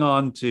 Going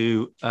on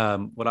to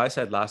what I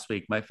said last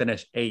week, might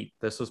finish 8th.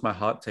 This was my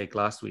hot take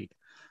last week.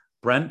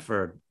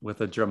 Brentford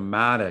with a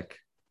dramatic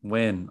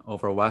win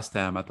over West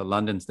Ham at the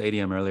London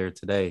Stadium earlier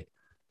today.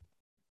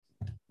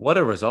 What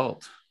a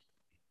result.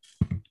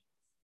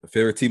 The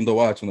favorite team to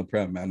watch in the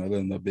Prem, man, other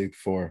than the big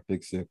 4,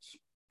 big 6.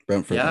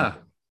 Brentford. Yeah.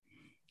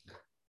 Man.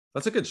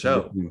 That's a good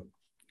show.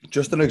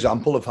 Just an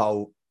example of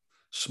how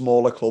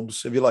smaller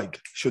clubs, if you like,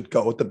 should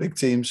go with the big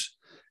teams.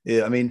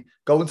 Yeah, I mean,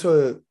 going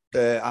to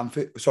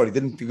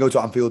didn't go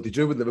to Anfield. They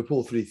drew with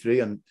Liverpool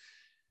 3-3, and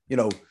you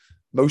know,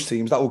 most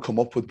teams that will come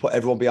up would put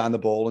everyone behind the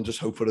ball and just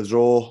hope for a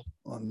draw,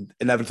 and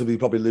inevitably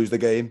probably lose the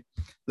game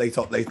late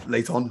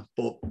on.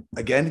 But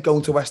again,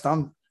 going to West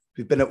Ham,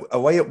 we've been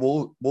away at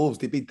Wolves.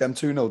 They beat them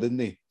 2-0, didn't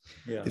they?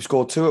 Yeah. They've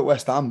scored 2 at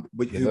West Ham,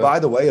 who, by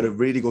the way, are a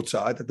really good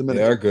side at the minute.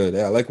 They are good.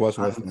 Yeah, I like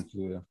watching West Ham too.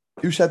 Yeah.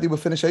 Who said they would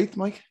finish 8th,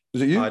 Mike?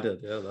 Was it you? I did.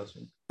 Yeah, that's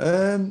me.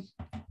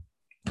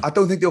 I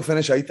don't think they'll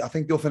finish 8th. I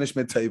think they'll finish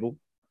mid-table.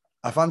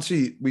 I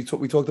fancy we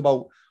talked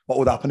about what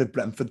would happen if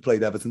Brentford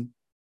played Everton.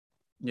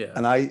 Yeah.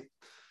 And I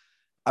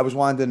was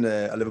winding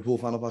a Liverpool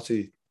fan up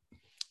actually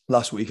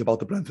last week about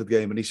the Brentford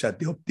game, and he said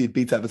they'd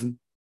beat Everton.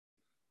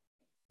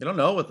 You don't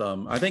know with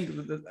them. I think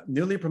the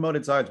newly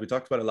promoted sides, we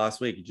talked about it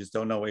last week. You just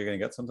don't know what you're going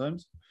to get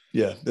sometimes.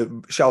 Yeah,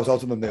 shout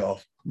out to them. They are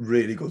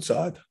really good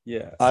side.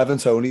 Yeah. Ivan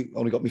Toney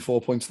only got me 4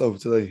 points though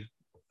today.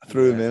 I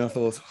threw him in. I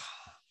thought.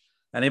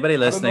 Anybody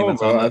listening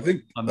that's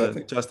on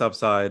the Just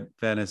Upside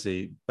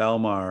Fantasy,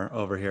 Belmar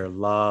over here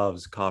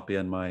loves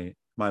copying my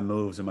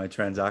moves and my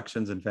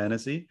transactions in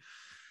fantasy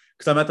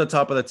because I'm at the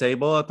top of the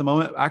table at the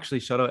moment.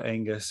 Actually, shout out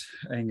Angus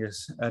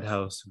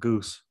Edhouse,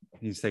 Goose.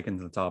 He's taken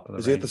to the top of the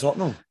Is he at the top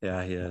now?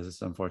 Yeah, he is.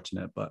 It's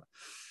unfortunate, but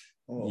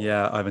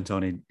yeah, Ivan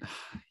Toney,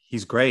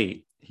 he's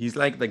great. He's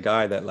like the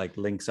guy that like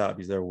links up.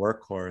 He's their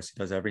workhorse. He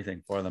does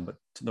everything for them. But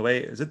the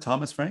way, is it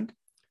Thomas Frank?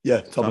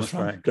 Yeah, Thomas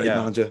Frank. Great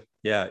manager.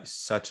 Yeah, he's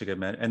such a good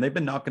man. And they've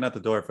been knocking at the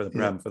door for the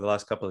Prem for the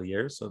last couple of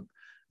years. So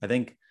I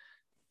think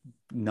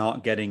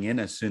not getting in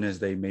as soon as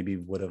they maybe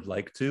would have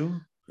liked to.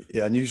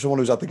 Yeah, I knew someone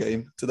who was at the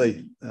game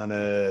today, and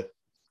it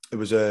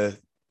was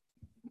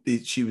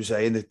she was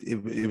saying that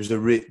it was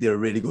they're a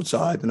really good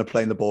side and they're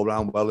playing the ball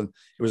around well, and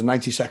it was a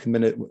 92nd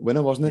minute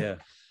winner, wasn't it? Yeah.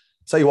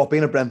 Tell you what,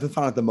 being a Brentford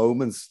fan at the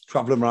moment,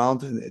 travelling around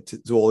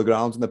to all the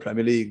grounds in the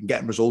Premier League and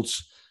getting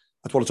results,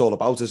 that's what it's all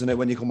about, isn't it,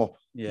 when you come up?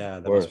 Yeah,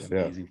 that was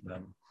amazing for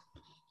them.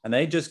 And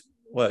they just,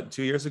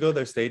 2 years ago,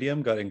 their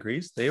stadium got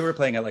increased. They were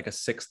playing at like a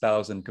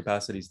 6,000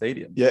 capacity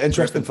stadium. Yeah,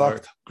 interesting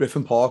fact.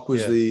 Griffin Park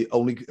was the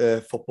only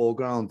football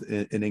ground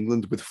in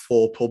England with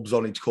 4 pubs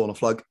on each corner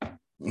flag.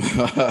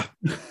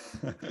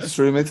 It's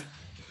true, mate.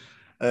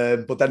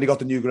 But then they got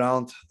the new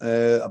ground.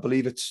 I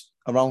believe it's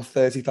around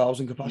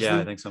 30,000 capacity. Yeah,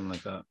 I think something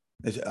like that.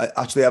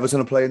 Actually,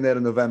 Everton are playing there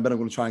in November. I'm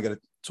going to try and get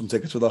some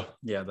tickets for that.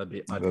 Yeah, that'd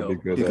be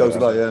good. You go to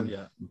that,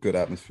 yeah. Good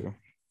atmosphere.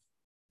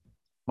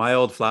 My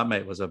old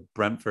flatmate was a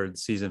Brentford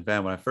season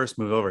fan. When I first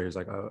moved over, he was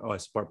like, "Oh, I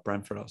support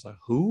Brentford." I was like,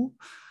 "Who?"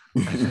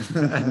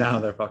 And now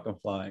they're fucking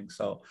flying.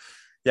 So,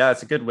 yeah,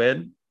 it's a good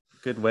win.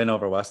 Good win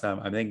over West Ham.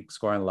 I think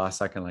scoring the last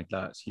second like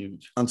that is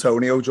huge.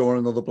 Antonio drawing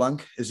another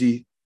blank. Is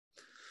he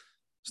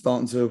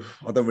starting to?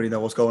 I don't really know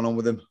what's going on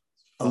with him.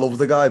 I love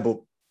the guy, but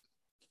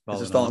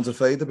is it starting to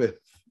fade a bit?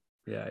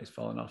 Yeah, he's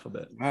falling off a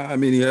bit. I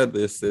mean, he had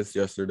the assist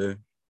yesterday. At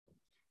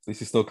least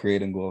he's still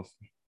creating goals.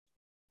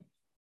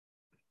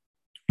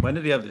 When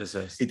did he have the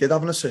assist? He did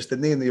have an assist,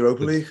 didn't he, in the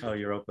Europa League? Oh,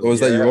 Europa League. What was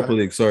that Europa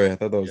League? Sorry, I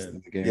thought that was the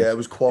game. Yeah, it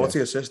was quality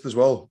assist as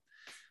well.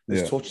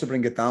 His touch to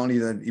bring it down.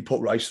 He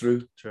put Rice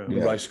through. True.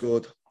 Yeah. Rice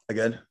scored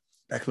again.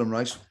 Declan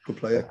Rice, good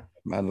player.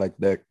 Man like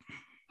that.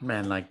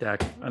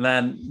 And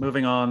then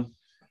moving on,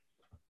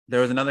 there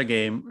was another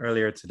game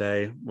earlier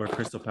today where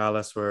Crystal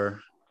Palace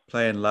were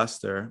playing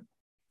Leicester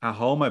at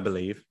home, I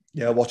believe.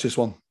 Yeah, watch this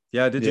one.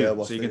 Yeah, did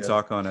you? So you can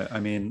talk on it. I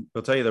mean,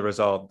 we'll tell you the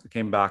result. It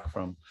came back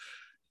from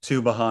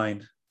 2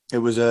 behind. It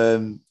was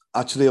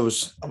actually I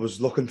was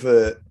looking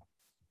to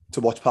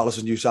watch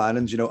Palace's new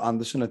signings. You know,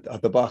 Anderson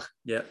at the back.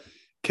 Yeah,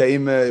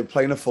 came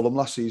playing at Fulham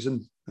last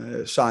season.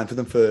 Signed for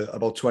them for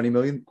about 20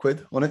 million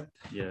quid on it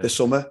this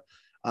summer,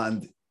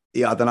 and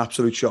he had an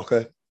absolute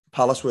shocker.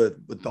 Palace were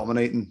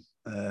dominating,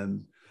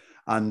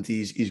 and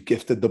he's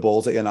gifted the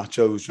ball to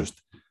Iheanacho, who's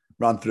just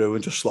ran through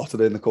and just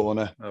slotted it in the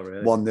corner. Oh,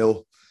 really?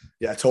 1-0.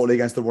 Yeah, totally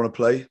against the run of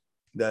play.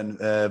 Then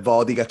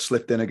Vardy gets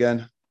slipped in again.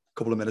 A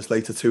couple of minutes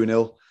later,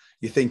 2-0.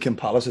 You're thinking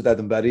Palace are dead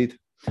and buried.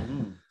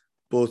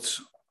 But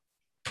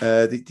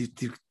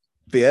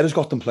Vieira's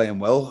got them playing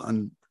well,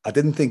 and I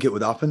didn't think it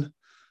would happen.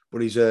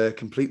 But he's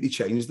completely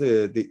changed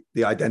the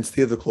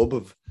identity of the club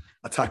of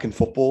attacking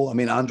football. I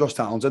mean, Andros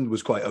Townsend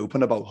was quite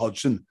open about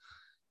Hodgson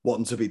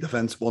wanting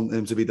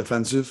him to be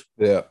defensive.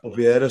 Yeah. But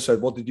Vieira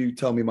said, "What did you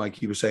tell me, Mike?"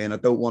 He was saying, "I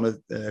don't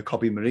want to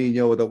copy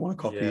Mourinho. I don't want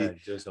to copy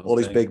all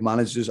these big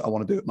managers. I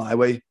want to do it my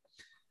way."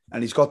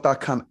 And he's got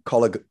that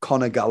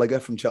Conor Gallagher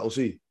from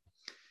Chelsea,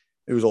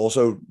 who was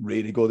also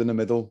really good in the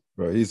middle.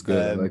 Bro, he's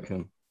good. I like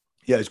him.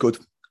 Yeah, he's good.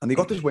 And he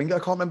got this winger. I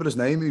can't remember his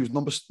name. He was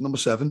number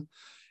 7.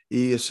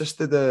 He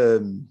assisted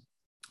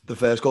the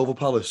first goal for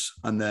Palace,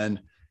 and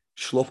then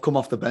Schlupp come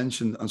off the bench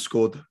and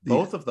scored.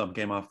 Both of them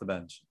came off the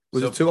bench.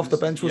 Was it 2 off the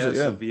bench? Was it?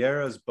 Yeah. So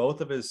Vieira's,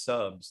 both of his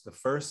subs, the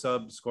first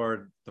sub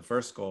scored the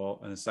first goal,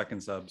 and the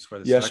second sub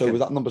scored the second. Yeah, so was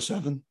that number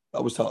 7? I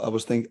was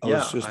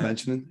just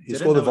mentioning. He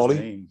scored a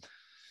volley.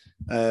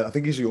 I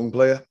think he's a young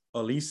player.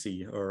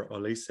 Olise,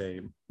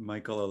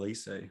 Michael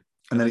Olise.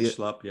 And then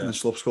Schlupp, and then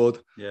Schlupp scored.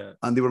 Yeah.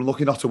 And they were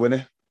lucky not to win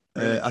it.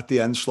 Really? At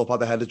the end, Schlupp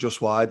had a header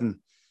just wide. And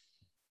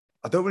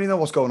I don't really know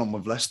what's going on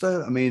with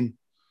Leicester. I mean,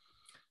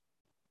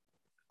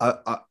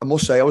 I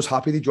must say I was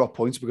happy they dropped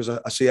points because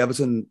I see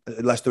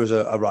Leicester as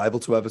a rival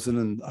to Everton,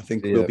 and I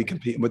think we'll be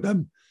competing with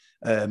them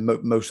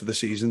most of the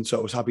season. So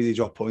I was happy they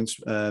dropped points.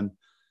 But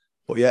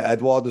yeah,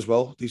 Edouard as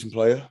well, decent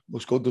player,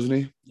 looks good, doesn't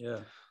he? Yeah.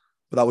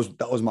 But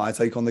that was my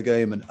take on the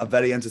game, and a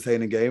very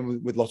entertaining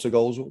game with lots of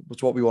goals.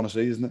 That's what we want to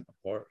see, isn't it? Of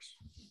course.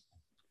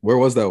 Where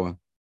was that one?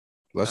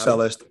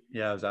 Selhurst.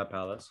 Yeah, it was at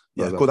Palace.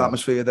 Yeah, good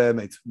atmosphere there,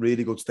 mate.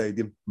 Really good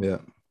stadium. Yeah.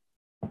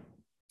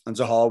 And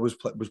Zaha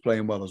was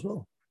playing well as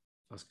well.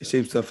 He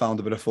seems to have found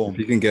a bit of form.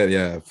 If he can get,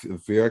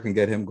 if Vieira can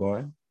get him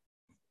going.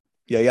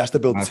 Yeah, he has to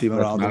build the team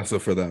around him.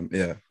 Massive for them,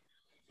 yeah.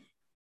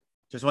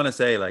 Just want to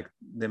say, like,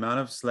 the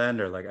amount of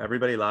slander, like,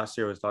 everybody last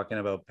year was talking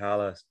about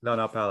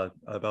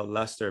about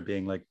Leicester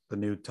being, like, the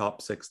new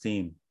top 6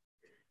 team.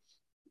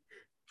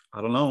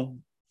 I don't know.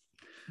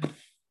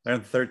 They're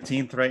in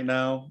 13th right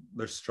now.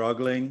 They're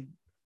struggling.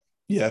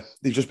 Yeah,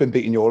 they've just been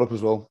beating Europe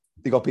as well.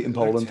 They got beaten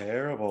Poland.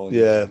 Terrible.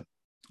 Yeah.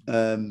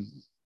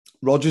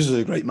 Rodgers is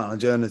a great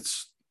manager, and it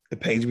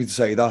pains me to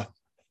say that,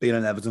 being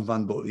an Everton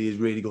fan, but he is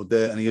really good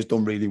there, and he has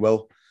done really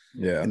well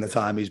in the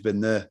time he's been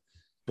there.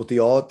 But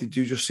did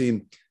you just see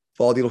him?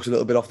 Vardy looks a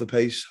little bit off the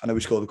pace. I know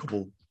he scored a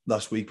couple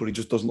last week, but he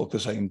just doesn't look the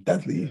same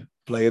deadly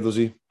player, does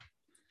he?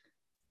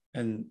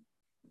 And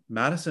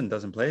Madison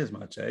doesn't play as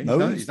much, eh?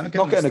 No, he's not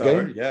getting a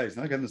game. Yeah, he's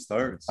not getting the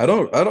starts. I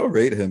don't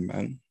rate him,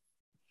 man.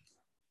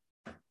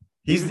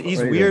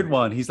 He's weird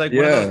one. He's like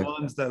one of those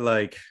ones that,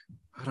 like,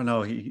 I don't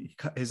know.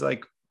 His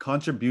like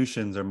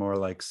contributions are more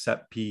like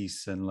set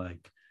piece and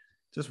like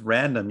just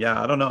random.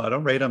 Yeah, I don't know. I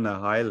don't rate him that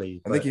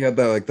highly. I think he had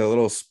that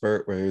little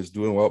spurt where he was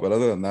doing well, but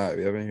other than that,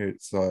 we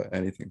haven't saw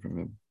anything from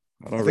him.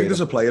 I think there's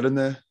a player in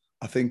there.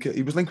 I think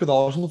he was linked with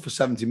Arsenal for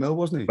 70 mil,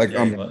 wasn't he?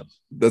 Like,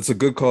 that's a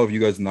good call if you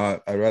guys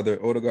not. I'd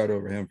rather Odegaard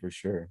over him for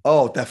sure.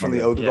 Oh,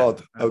 definitely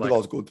Odegaard.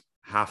 Odegaard's good.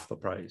 Half the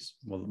price.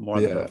 Well,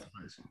 more than half the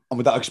price. And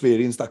with that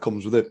experience that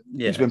comes with it,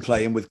 he's been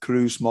playing with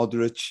Kroos,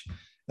 Modric,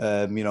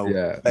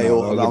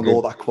 Bale, around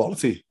all that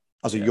quality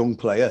as a young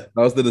player.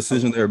 That was the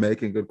decision they were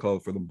making. Good call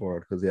for the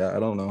board because I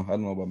don't know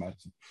about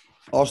Madison.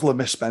 Arsenal have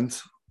misspent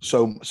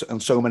on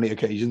so many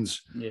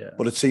occasions. Yeah,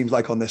 but it seems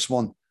like on this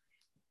one,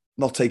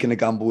 not taking a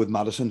gamble with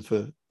Madison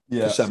for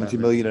 70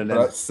 million and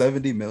then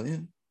 70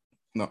 million.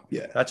 No,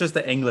 that's just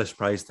the English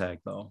price tag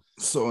though.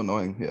 So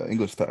annoying. Yeah,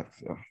 English tax.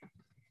 Yeah,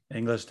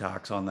 English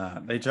tax on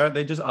that. They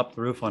just up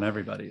the roof on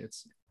everybody.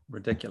 It's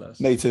ridiculous.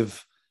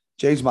 Native.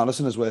 James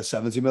Madison is worth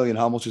 70 million.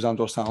 How much is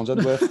Andros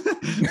Townsend worth?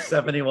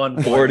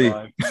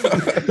 71.40.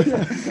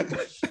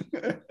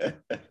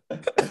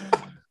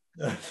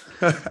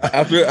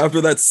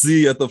 after that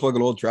C at the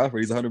fucking Old Trafford,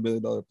 he's $100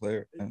 million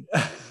player.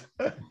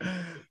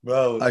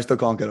 Bro, I still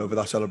can't get over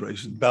that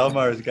celebration.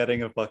 Belmar is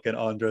getting a fucking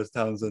Andros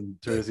Townsend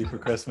jersey for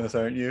Christmas,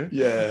 aren't you?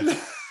 Yeah.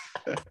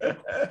 You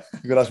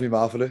could ask me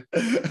more for it.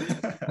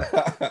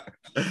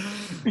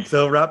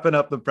 So wrapping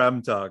up the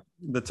Prem talk,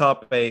 the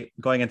top 8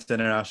 going into the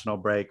international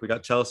break, we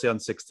got Chelsea on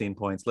 16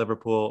 points,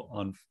 Liverpool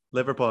on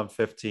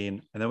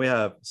 15, and then we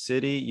have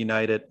City,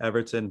 United,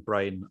 Everton,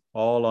 Brighton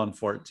all on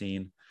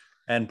 14,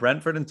 and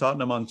Brentford and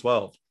Tottenham on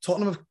 12.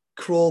 Tottenham have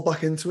crawled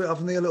back into it,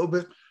 haven't they, a little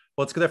bit?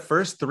 Well, it's because their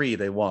first 3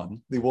 they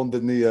won. They won,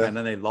 didn't they? Yeah. And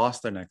then they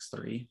lost their next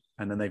 3,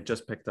 and then they've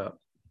just picked up.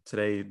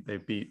 Today they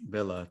beat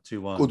Villa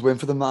 2-1. Good win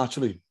for them,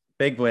 actually.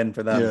 Big win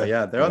for them.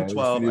 Yeah, but they're on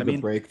 12. I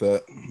mean, break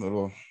that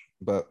little,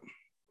 but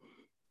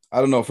I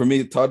don't know. For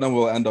me, Tottenham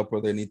will end up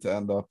where they need to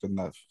end up in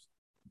that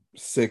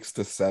 6th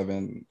to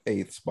 7th,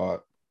 8th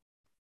spot.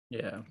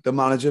 Yeah, the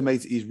manager,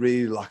 mate, he's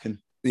really lacking.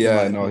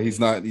 Yeah, no, he's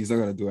not going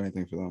to do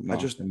anything for them. No.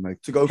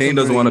 To go. Kane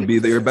doesn't want to be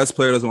there. Your best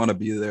player doesn't want to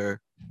be there.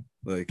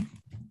 Like,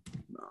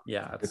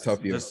 yeah, it's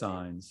tough. The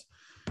signs.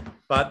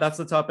 But that's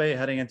the top 8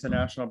 heading into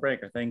national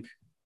break. I think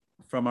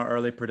from our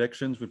early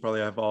predictions, we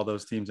probably have all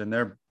those teams in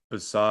there.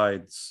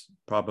 Besides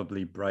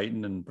probably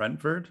Brighton and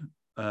Brentford.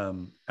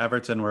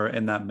 Everton were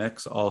in that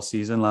mix all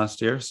season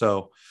last year,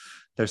 so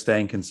they're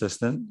staying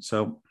consistent.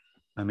 So,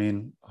 I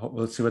mean,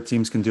 let's see what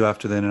teams can do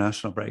after the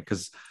international break,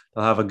 because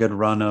they'll have a good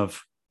run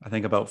of, I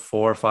think, about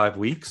 4 or 5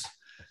 weeks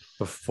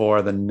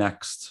before the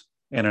next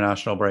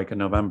international break in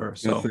November.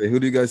 So, who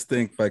do you guys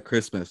think by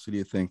Christmas? Who do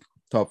you think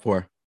top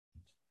 4?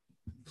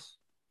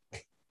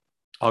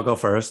 I'll go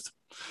first.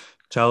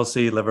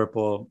 Chelsea,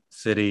 Liverpool,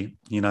 City,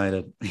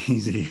 United.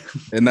 Easy.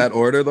 In that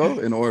order, though?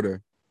 In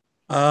order.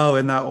 Oh,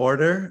 in that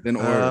order? In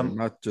order,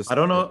 not just... I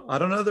don't know. I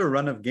don't know their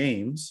run of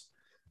games,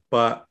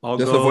 but I'll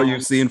just go... of what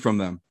you've seen from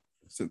them.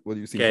 What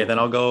you've seen. Okay, then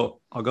I'll go...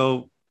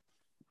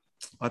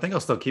 I think I'll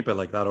still keep it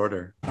like that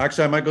order.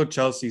 Actually, I might go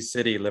Chelsea,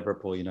 City,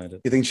 Liverpool,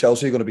 United. You think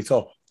Chelsea are going to be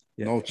top?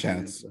 Yeah. No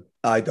chance.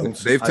 I don't.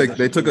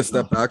 They took a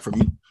step back from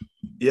me.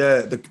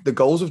 Yeah, the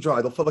goals have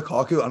dried up for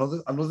Lukaku.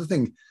 Another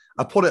thing,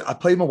 I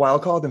played my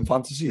wild card in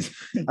fantasy.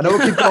 I know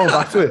I keep going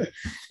back to it,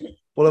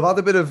 but I've had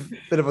a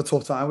bit of a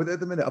tough time with it at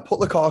the minute. I put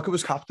Lukaku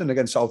as captain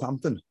against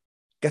Southampton,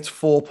 gets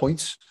 4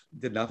 points.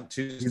 Did nothing.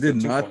 He did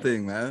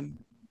nothing, man.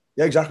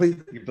 Yeah, exactly.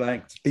 He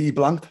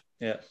blanked.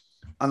 Yeah,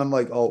 and I'm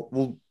like, oh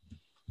well.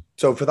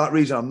 So for that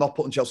reason, I'm not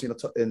putting Chelsea in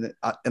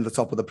the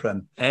top of the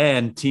Prem.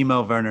 And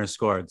Timo Werner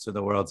scored, so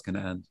the world's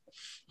gonna end.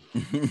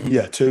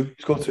 Yeah, 2. He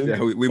scored 2. Yeah,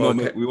 we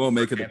won't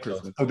make it to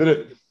Christmas. Oh, did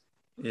it?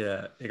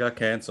 Yeah, it got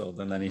cancelled,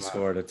 and then he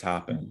scored a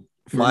tap in.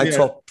 My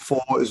top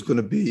 4 is going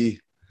to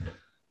be,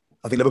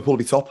 I think Liverpool will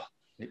be top.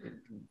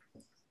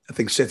 I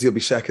think City will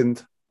be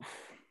second.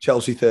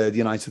 Chelsea third,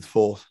 United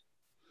fourth.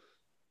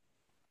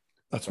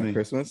 That's me.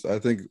 Christmas. I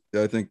think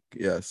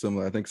yeah,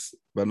 similar. I think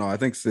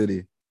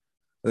City.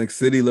 I think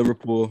City,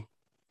 Liverpool,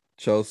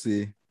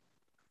 Chelsea.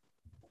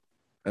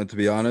 And to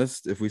be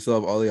honest, if we still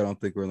have Ollie, I don't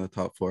think we're in the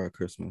top 4 at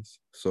Christmas.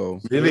 So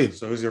really?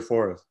 So who's your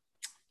 4th?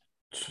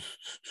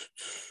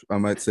 I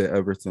might say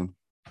Everton.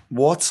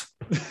 What?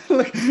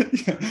 Look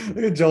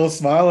at Joel's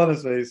smile on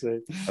his face. You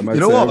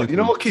know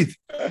what, Keith?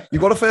 You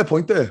got a fair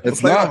point there.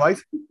 It's not right.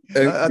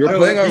 You're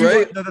playing all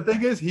right. The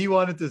thing is, he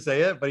wanted to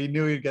say it, but he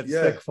knew he'd get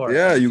stick for it.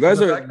 Yeah, you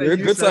guys are you're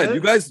good side.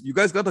 You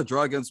guys got the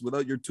draw against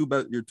without your two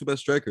best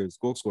strikers,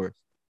 goal scorers.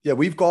 Yeah,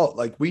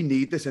 we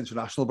need this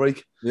international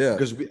break. Yeah,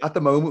 because at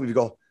the moment we've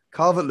got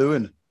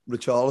Calvert-Lewin,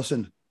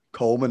 Richarlison,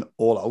 Koeman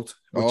all out,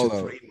 which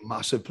are 3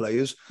 massive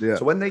players. Yeah.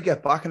 So when they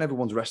get back and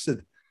everyone's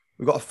rested,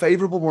 we've got a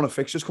favourable run of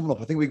fixtures coming up.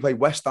 I think we play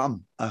West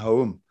Ham at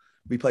home.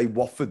 We play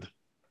Watford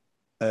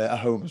at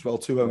home as well.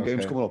 2 home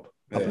games coming up,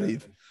 I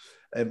believe.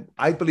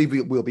 I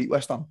believe we'll beat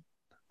West Ham.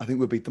 I think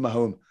we'll beat them at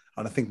home.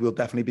 And I think we'll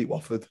definitely beat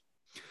Watford.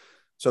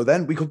 So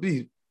then we could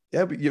be,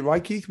 but you're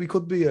right, Keith. We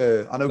could be,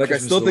 I know. I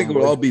still think it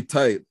will all be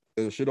tight.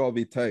 It should all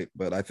be tight,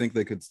 but I think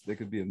they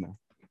could be in there.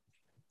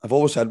 I've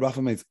always said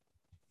Rafa, mate.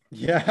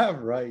 Yeah,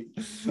 right.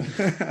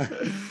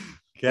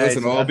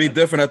 Listen, it'll be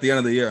different at the end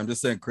of the year. I'm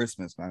just saying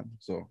Christmas, man.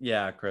 So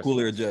yeah, Christmas.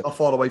 Cooler jet. Not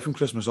far away from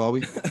Christmas, are we?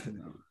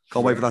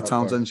 Can't wait for that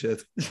Townsend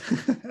shit.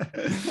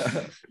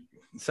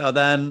 So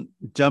then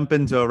jump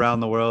into around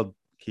the world,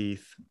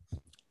 Keith.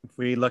 If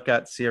we look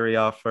at Serie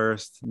A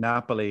first,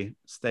 Napoli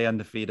stay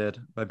undefeated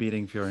by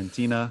beating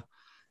Fiorentina.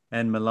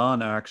 And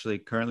Milan are actually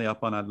currently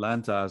up on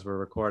Atlanta as we're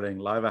recording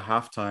live at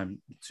halftime,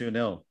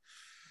 2-0.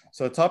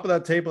 So top of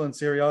that table in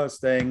Serie A is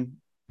staying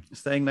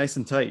nice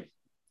and tight.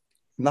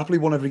 Napoli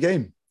won every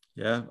game.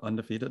 Yeah,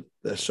 undefeated.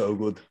 They're so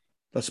good.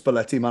 That's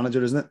Spalletti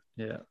manager, isn't it?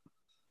 Yeah.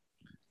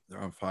 They're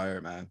on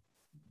fire, man.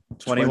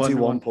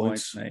 21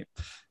 points, mate.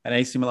 And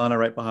AC Milan are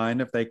right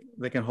behind. If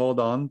they can hold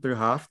on through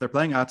half, they're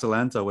playing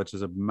Atalanta, which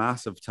is a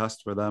massive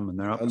test for them, and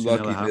they're up 2-0 at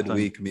halftime. Unlucky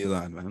midweek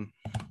Milan, man.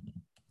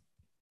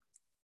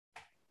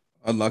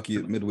 Unlucky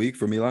midweek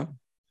for Milan.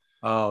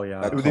 Oh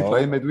yeah. Who they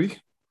playing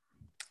midweek?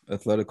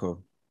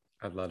 Atletico.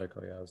 Yeah,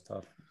 it was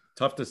tough.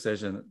 Tough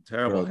decision.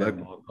 Terrible.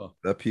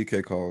 That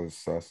PK call is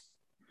sus.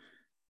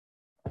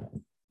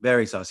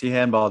 Very sus. He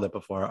handballed it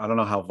before. I don't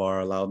know how VAR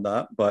allowed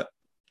that, but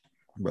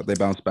they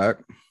bounced back.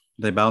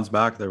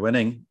 They're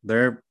winning.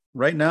 They're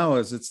right now,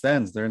 as it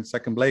stands, they're in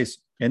second place.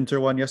 Inter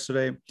won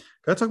yesterday.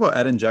 Gotta talk about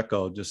Edin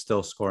Dzeko just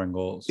still scoring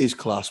goals. He's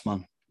class,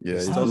 man.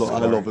 Yeah, I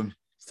love him.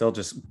 Still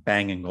just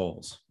banging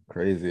goals.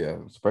 Crazy. Yeah.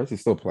 I'm surprised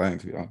he's still playing,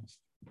 to be honest.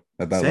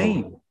 At that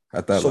Same. level.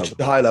 At that Such level.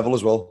 a high level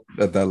as well.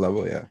 At that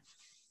level, yeah.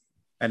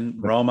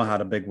 And Roma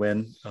had a big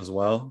win as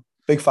well.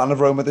 Big fan of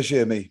Roma this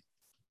year, me.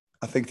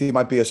 I think he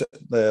might be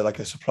like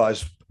a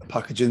surprise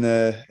package in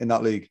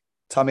that league.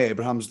 Tammy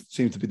Abrahams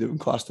seems to be doing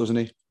class, doesn't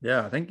he?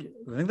 Yeah, I think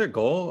their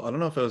goal, I don't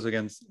know if it was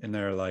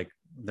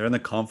they're in the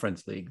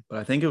conference league, but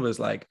I think it was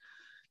like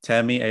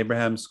Tammy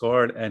Abraham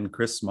scored and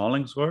Chris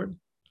Smalling scored.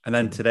 And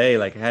then today,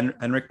 like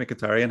Henrik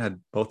Mkhitaryan had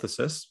both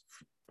assists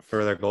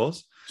for their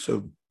goals.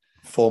 So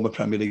former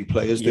Premier League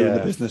players doing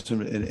the business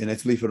in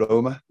Italy for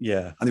Roma.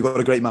 Yeah. And they've got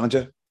a great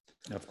manager.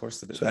 Yeah, of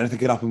course they do. So anything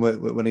can happen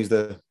when he's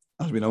there,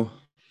 as we know.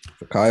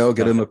 For Kyle,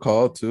 get in the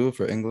call too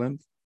for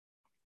England.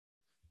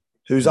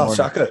 Who's that?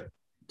 Saka?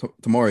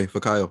 Tomori for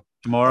Kyle.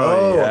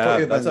 Tomorrow,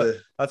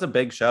 that's a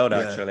big shout,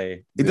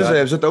 actually. He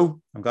deserves it,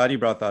 though. I'm glad you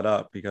brought that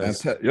up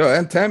because...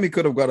 And Tammy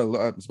could have got a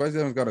look. I'm surprised he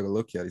hasn't got a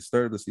look yet. He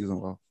started the season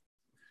well.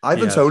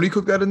 Ivan Toney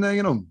could get in there,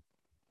 you know.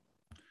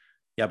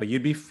 Yeah, but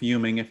you'd be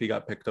fuming if he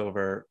got picked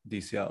over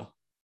DCL.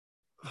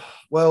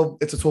 Well,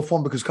 it's a tough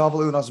one because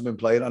Calvert-Lewin hasn't been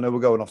playing. I know we're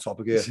going off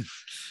topic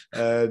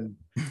here.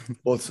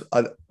 But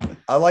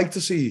I like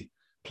to see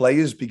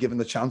players be given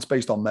the chance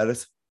based on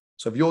merit.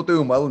 So if you're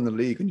doing well in the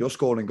league and you're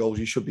scoring goals,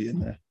 you should be in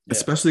there.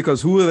 Especially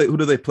because who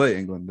do they play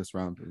England this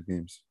round of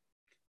games?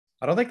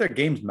 I don't think their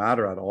games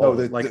matter at all. No,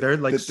 they're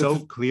like so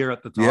clear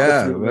at the top.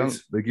 Yeah, fluid well,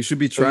 race. like you should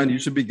be trying. You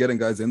should be getting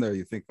guys in there.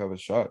 You think have a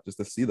shot just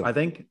to see them. I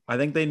think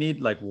they need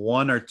like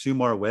 1 or 2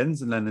 more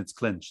wins and then it's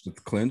clinched. It's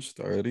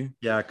clinched already.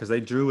 Yeah, because they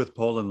drew with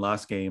Poland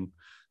last game.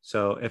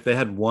 So if they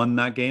had won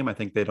that game, I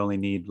think they'd only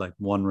need like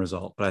 1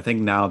 result. But I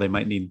think now they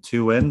might need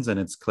 2 wins and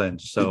it's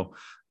clinched. So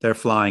they're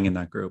flying in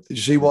that group. Did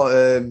you see what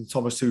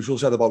Thomas Tuchel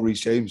said about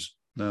Reece James?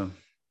 No.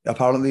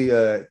 Apparently,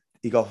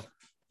 he got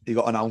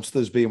announced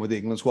as being with the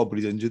England squad, but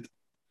he's injured.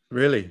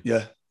 Really?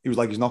 Yeah, he was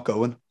like, he's not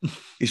going.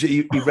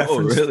 He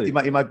referenced really?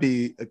 he might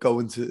be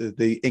going to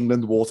the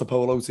England water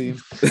polo team.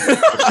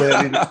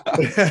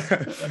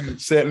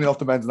 certainly not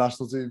the men's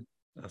national team.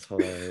 That's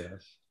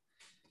hilarious.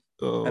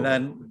 Oh. And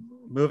then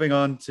moving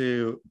on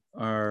to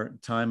our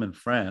time in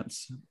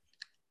France,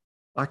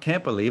 I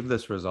can't believe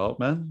this result,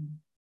 man.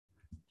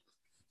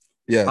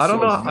 Yeah, I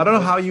don't know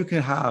how you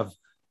can have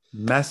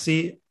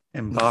Messi,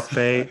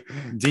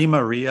 Mbappe, Di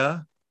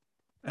Maria,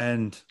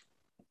 and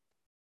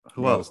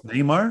who else?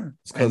 Neymar.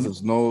 It's because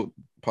there's no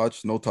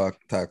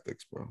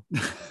tactics, bro.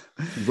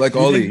 He's like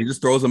Olé. He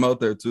just throws them out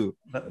there too.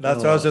 That's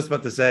what I was just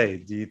about to say.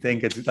 Do you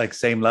think it's like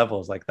same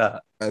levels like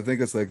that? I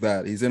think it's like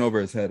that. He's in over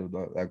his head with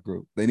that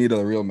group. They need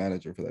a real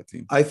manager for that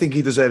team. I think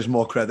he deserves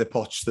more credit,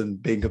 Poch, than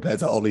being compared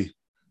to Ollie.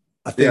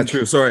 I think. Yeah,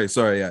 true.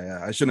 Sorry.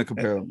 Yeah. I shouldn't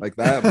compare him like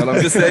that. But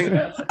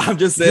I'm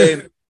just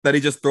saying that he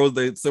just throws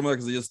similar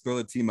because he just throw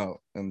the team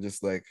out and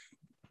just like,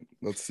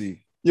 let's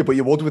see. Yeah, but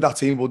you would with that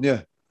team, wouldn't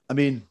you? I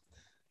mean,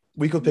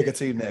 we could pick a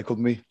team there,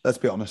 couldn't we? Let's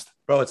be honest.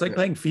 Bro, it's like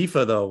playing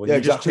FIFA though. When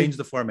you just change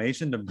the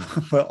formation to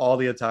put all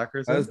the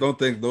attackers I just don't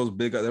think those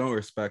big guys, they don't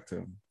respect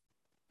him.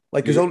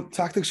 Like, his own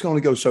tactics can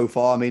only go so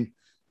far. I mean,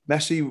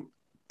 Messi,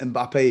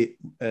 Mbappe,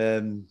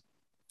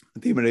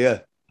 Di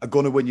Maria are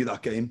going to win you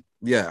that game.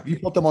 Yeah. If you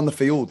put them on the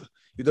field,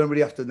 you don't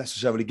really have to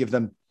necessarily give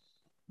them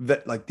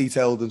like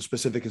detailed and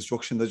specific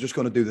instruction. They're just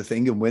going to do the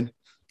thing and win.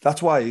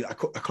 That's why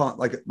I can't,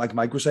 like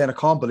Mike was saying, I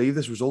can't believe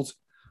this result.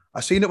 I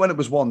seen it when it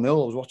was 1-0.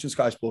 I was watching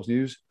Sky Sports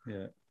News.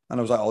 Yeah. And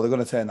I was like, oh, they're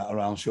going to turn that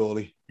around,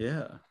 surely.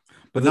 Yeah.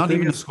 But not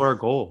even to score a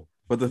goal.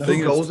 But the thing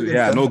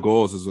is, no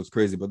goals is what's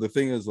crazy. But the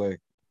thing is, like,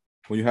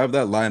 when you have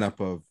that lineup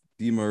of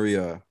Di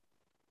Maria,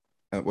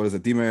 Di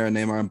Maria,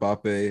 Neymar,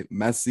 Mbappe,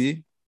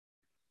 Messi,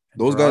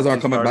 those guys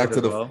aren't coming back to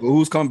the.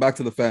 Who's coming back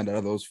to the fan out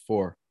of those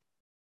 4?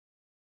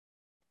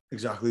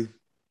 Exactly.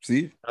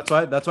 See,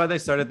 that's why they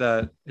started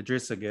that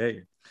Idrissa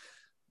Gueye,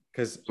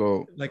 because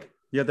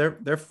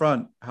their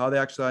front, how they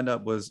actually lined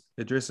up was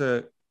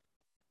Idrissa,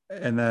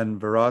 and then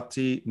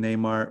Verratti,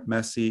 Neymar,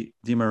 Messi,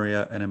 Di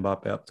Maria, and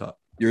Mbappe up top.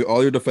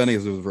 All you're defending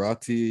is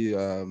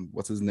Verratti.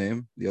 What's his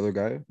name? The other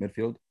guy,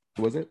 midfield.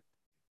 Who was it?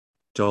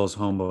 Joel's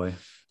homeboy.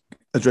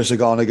 Idrissa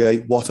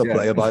Gueye. What a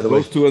player, by the way.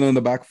 Those 2 in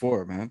the back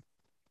 4, man.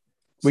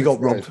 We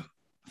got robbed.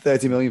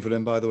 30 million for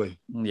him, by the way.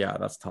 Yeah,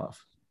 that's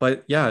tough.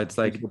 But yeah, it's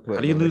like, how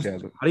do you lose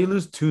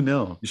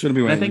 2-0? You shouldn't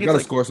be winning. You got to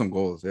score some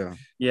goals. Yeah.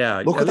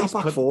 Yeah. Look at that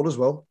back 4 as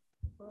well.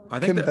 I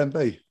think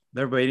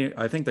they're waiting.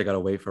 I think they got to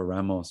wait for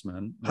Ramos,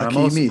 man.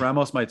 Hakimi.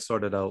 Ramos might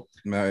sort it out.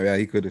 Yeah,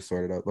 he could have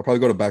sorted out. They'll probably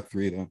go to back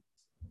 3 then.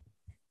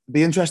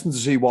 Be interesting to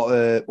see what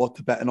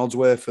the betting odds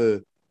were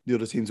for the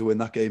other team to win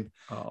that game.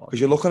 Because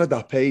you're looking at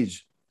that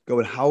page,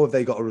 going, how have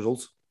they got a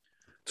result?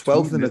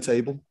 12th in the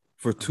table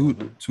for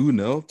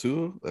 2-0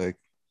 too. Like,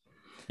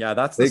 yeah,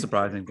 that's the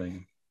surprising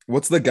thing.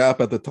 What's the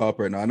gap at the top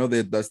right now? I know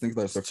I think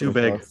that's their too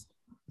big.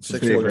 6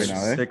 points right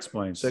now. 6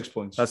 points. 6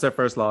 points. That's their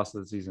first loss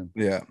of the season.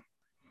 Yeah.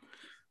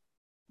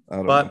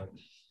 But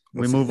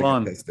we move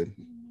on.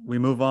 We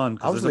move on.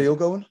 How's Lille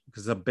going?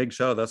 Because it's a big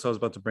show. That's what I was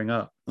about to bring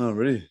up. Oh,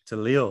 really? To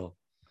Lille.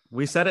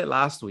 We said it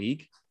last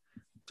week.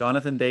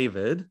 Jonathan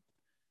David,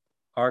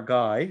 our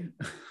guy,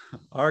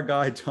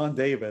 John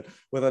David,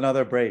 with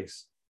another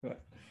brace.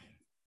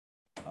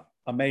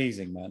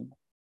 Amazing, man.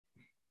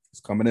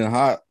 It's coming in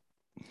hot.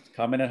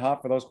 Coming in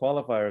hot for those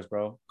qualifiers,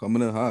 bro.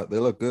 Coming in hot. They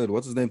look good.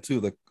 What's his name, too?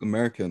 The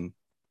American.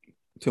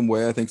 Tim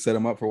Way, I think, set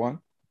him up for one.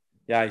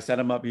 Yeah, he set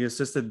him up. He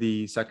assisted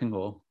the second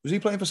goal. Was he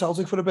playing for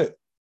Celtic for a bit?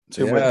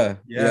 Yeah,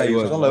 he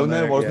was alone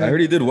there, wasn't he? I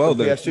heard he did well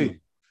there. PSG.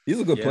 He's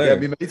a good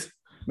player. Yeah,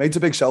 mate's a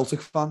big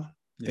Celtic fan.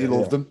 He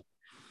loved him.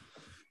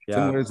 Yeah,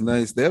 Tim Way's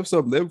nice. They have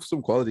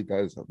some quality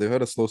guys. They've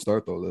had a slow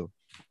start though.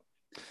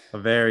 A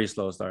very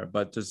slow start,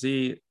 but to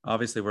see,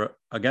 obviously, we're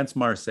against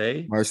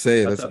Marseille. That's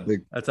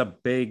a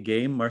big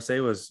game.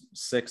 Marseille was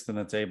 6th in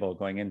the table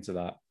going into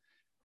that,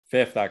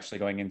 5th actually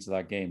going into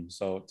that game.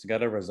 So to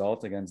get a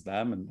result against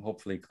them and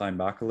hopefully climb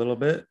back a little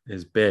bit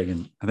is big.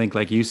 And I think,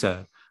 like you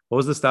said, what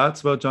was the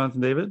stats about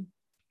Jonathan David?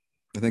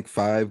 I think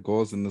 5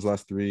 goals in his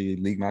last 3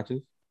 league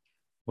matches,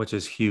 which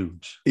is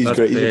huge. He's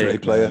great. He's a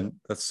great player. Man.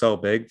 That's so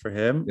big for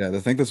him. Yeah, I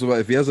think that's about.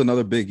 If he has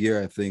another big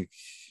year, I think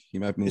he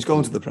might move. He's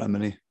going to the Prem,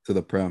 isn't he? To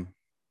the Prem.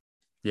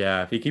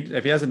 Yeah,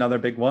 if he has another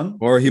big one,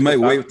 or he might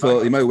wait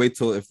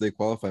till if they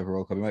qualify for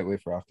World Cup. He might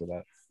wait for after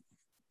that.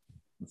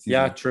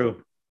 Yeah,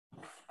 true.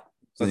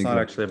 That's not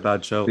actually a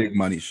bad show. Big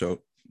money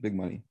show. Big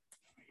money.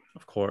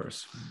 Of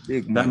course.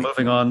 Big money.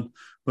 Then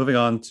moving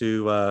on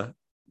to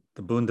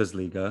the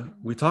Bundesliga.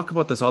 We talk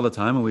about this all the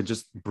time and we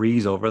just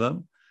breeze over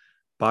them.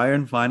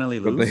 Bayern finally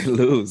But they lose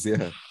lose,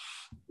 yeah.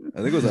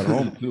 I think it was at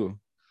home too.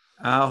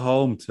 at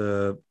home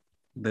to.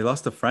 They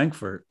lost to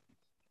Frankfurt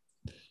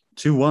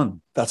 2-1.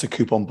 That's a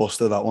coupon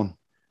buster, that one.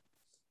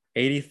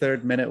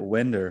 83rd minute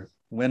winner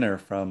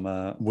from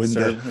Winder.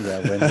 Winder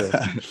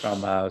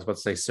from I was about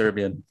to say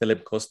Serbian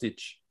Filip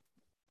Kostic.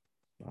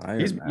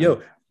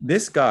 Bayern,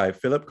 This guy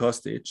Filip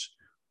Kostic,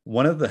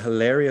 one of the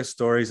hilarious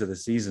stories of the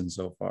season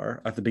so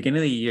far. At the beginning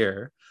of the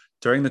year,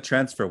 during the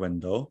transfer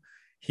window,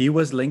 he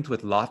was linked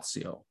with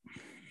Lazio,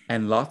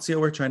 and Lazio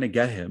were trying to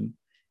get him,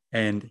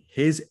 and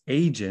his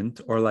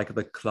agent, or like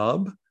the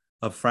club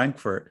of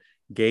Frankfurt,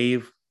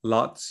 gave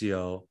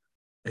Lazio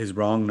his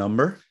wrong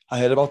number. I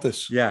heard about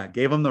this. Yeah,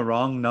 gave him the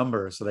wrong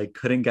number, so they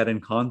couldn't get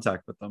in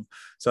contact with them.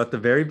 So at the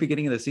very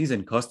beginning of the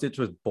season, Kostic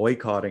was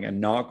boycotting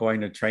and not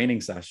going to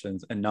training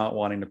sessions and not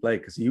wanting to play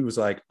because he was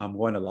like, I'm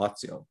going to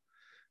Lazio.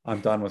 I'm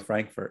done with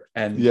Frankfurt.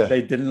 And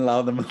they didn't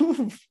allow them to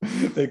move.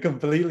 They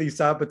completely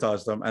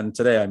sabotaged them. And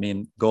today, I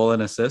mean, goal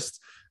and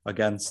assist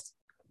against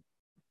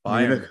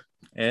Bayern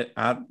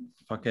at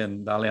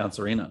fucking Allianz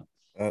Arena.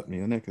 That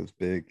Munich is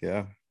big,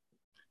 yeah.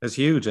 It's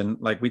huge. And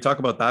like we talk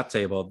about that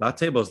table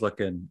is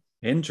looking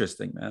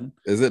interesting, man.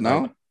 Is it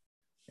now? Like,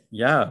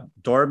 yeah.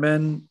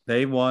 Dortmund,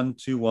 they won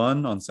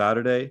 2-1 on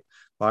Saturday.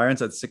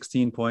 Bayern's at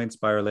 16 points.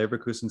 Bayer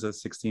Leverkusen's at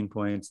 16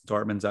 points.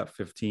 Dortmund's at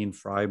 15.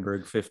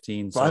 Freiburg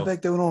 15.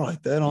 Freiburg doing all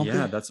right there, aren't they?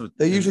 Yeah, that's what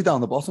they're usually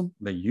down the bottom.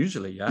 They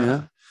usually,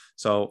 yeah.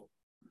 So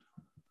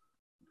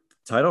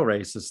title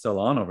race is still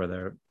on over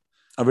there.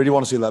 I really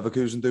want to see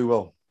Leverkusen do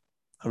well.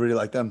 I really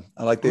like them.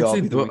 I like the I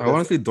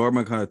want to see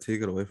Dortmund kind of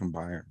take it away from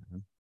Bayern.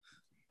 Man.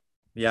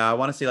 Yeah, I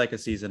want to see like a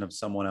season of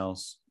someone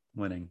else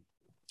winning.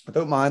 I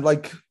don't mind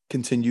like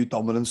continued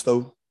dominance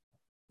though.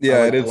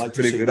 Yeah, it is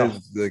pretty good.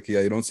 Like, yeah,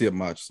 you don't see it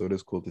much, so it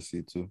is cool to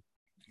see too.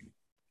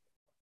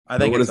 I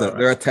think what is that? Right.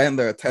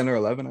 They're at 10 or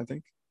 11, I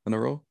think, in a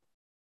row.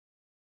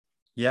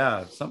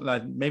 Yeah, something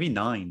like maybe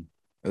 9.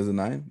 Is it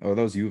 9? Oh,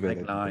 that was Juve.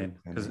 Like 9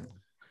 because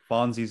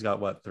Fonzie's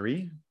got what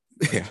 3?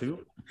 Yeah.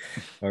 2.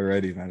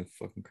 Already, man, it's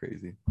fucking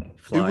crazy.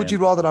 Who would you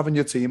rather have in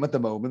your team at the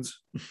moment,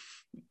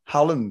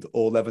 Haaland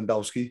or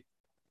Lewandowski?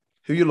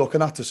 Who are you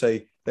looking at to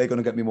say they're going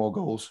to get me more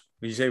goals?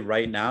 Would you say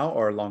right now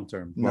or long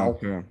term? No.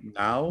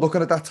 Now?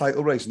 Looking at that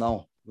title race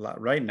now.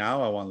 Right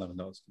now, I want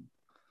Lewandowski.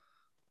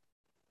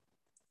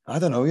 I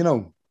don't know, you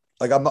know.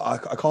 Like,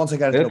 I can't take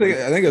anything.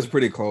 I think it's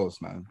pretty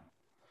close, man.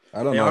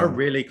 I don't know. They are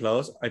really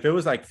close. If it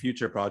was like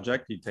future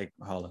project, you'd take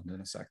Haaland in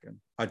a second.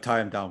 I'd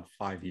tie him down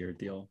 5-year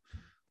deal.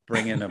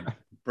 Bring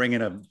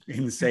in a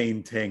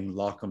insane thing,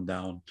 lock him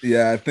down.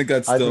 Yeah, I think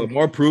that's still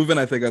more proven.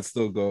 I think I'd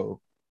still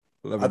go.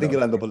 I think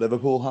he'll end up at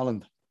Liverpool,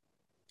 Haaland.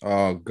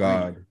 Oh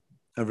God,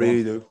 I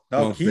really do.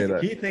 No,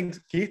 he thinks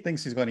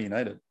he's going to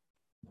United.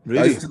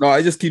 Really?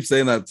 I just keep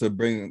saying that to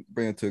bring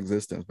it to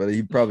existence, but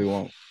he probably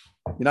won't.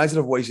 United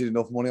have wasted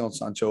enough money on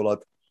Sancho, lad.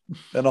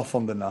 They're not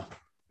funding that.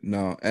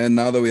 No, and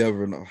now that we have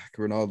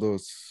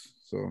Ronaldo's,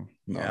 so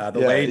no. Yeah,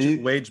 the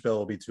wage bill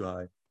will be too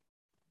high.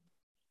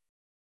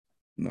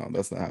 No,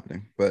 that's not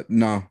happening. But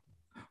no,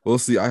 we'll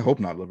see. I hope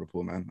not,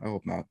 Liverpool, man. I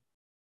hope not.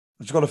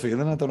 I just got a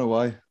feeling. I don't know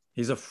why.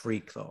 He's a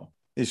freak, though.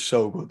 He's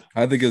so good.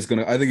 I think he's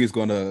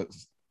going to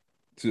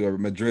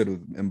Madrid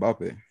with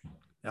Mbappe.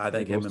 Yeah, I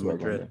think him in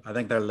Madrid. I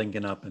think they're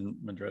linking up in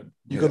Madrid.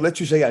 You could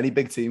literally say any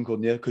big team,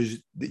 couldn't you?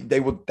 Because they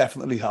would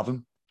definitely have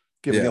him,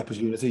 given the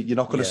opportunity. You're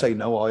not going to say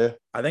no, are you?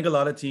 I think a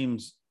lot of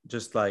teams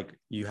just like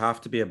you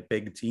have to be a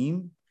big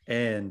team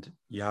and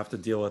you have to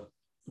deal with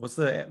what's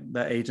the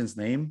agent's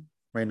name?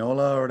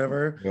 Raiola or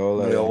whatever.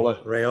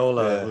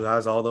 Raiola, who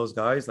has all those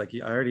guys. Like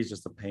I heard he's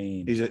just a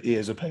pain. He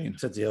is a pain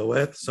to deal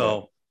with.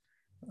 So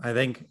I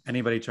think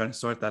anybody trying to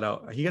sort that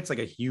out, he gets like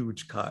a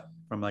huge cut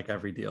from like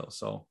every deal.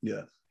 So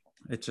yeah,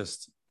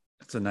 it's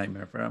a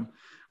nightmare for him.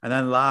 And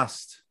then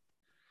last,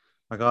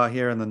 I got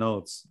here in the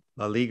notes,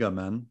 La Liga,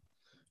 man.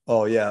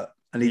 Oh yeah,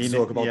 I need to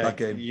talk about that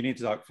game. You need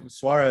to talk.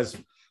 Suarez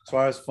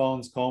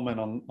phones Koeman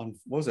on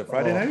what was it,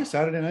 Friday night or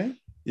Saturday night?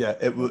 Yeah,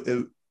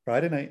 it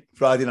Friday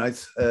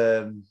night.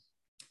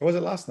 Or was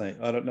it last night?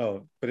 I don't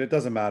know, but it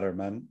doesn't matter,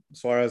 man.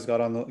 Suarez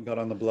got on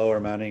the blower,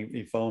 man.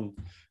 He phoned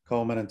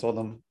Koeman and told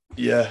him.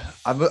 Yeah,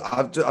 I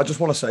just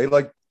want to say,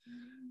 like,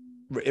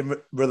 in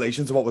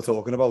relation to what we're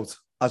talking about,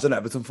 as an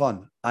Everton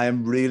fan, I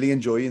am really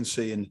enjoying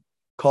seeing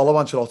Carlo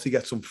Ancelotti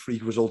get some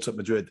freak results at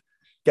Madrid,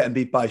 getting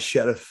beat by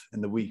Sheriff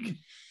in the week,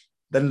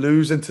 then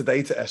losing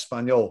today to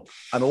Espanyol,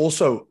 and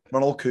also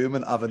Ronald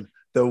Koeman having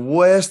the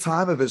worst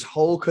time of his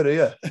whole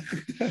career.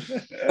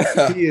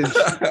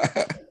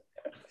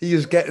 He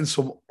is getting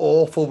some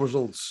awful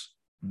results.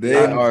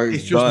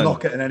 It's just not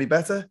getting any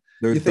better.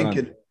 You're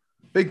thinking,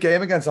 big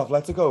game against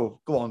Atletico.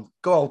 Go on,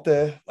 go out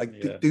there.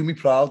 Like, do me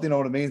proud, you know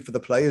what I mean? For the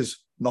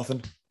players,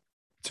 nothing.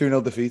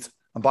 2-0 defeat.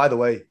 And by the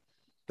way,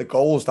 the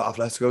goals that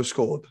Atletico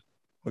scored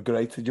were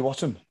great. Did you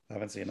watch them? I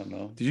haven't seen them,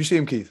 no. Did you see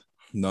him, Keith?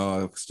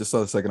 No, I just saw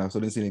the second half, so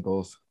I didn't see any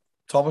goals.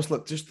 Thomas,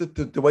 look, just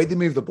the way they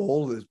move the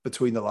ball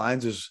between the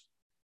lines was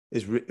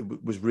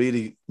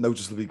really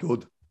noticeably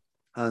good.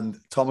 And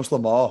Thomas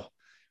Lemar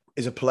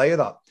is a player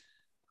that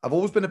I've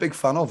always been a big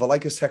fan of. I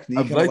like his technique.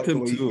 I've and I liked like the him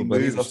way too, he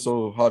but he's moves.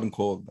 so hot and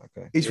cold. That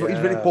guy. He's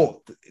really, but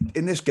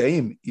in this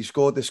game, he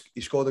scored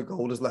a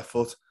goal with his left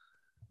foot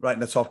right in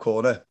the top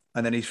corner,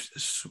 and then he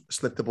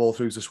slipped the ball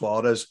through to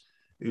Saurez,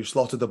 who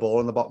slotted the ball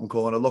in the bottom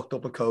corner, looked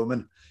up at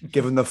Koeman,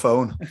 give him the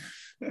phone,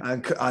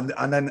 and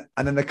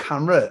then the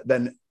camera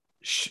then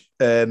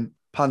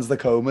pans the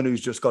Koeman,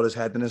 who's just got his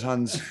head in his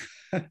hands,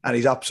 and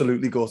he's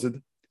absolutely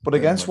gutted. But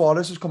again,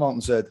 Saurez has come out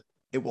and said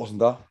it wasn't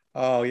that.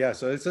 Oh yeah,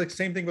 so it's like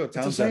same thing about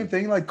Townsend. It's the same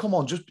thing. Like, come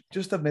on,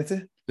 just admit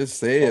it. Just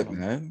say it,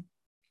 man.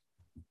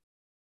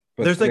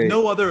 But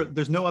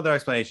there's no other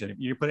explanation.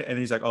 You put it, and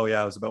he's like, "Oh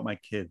yeah, it was about my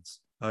kids.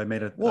 I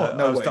made it.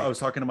 What? I was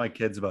talking to my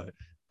kids about it,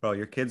 bro.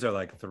 Your kids are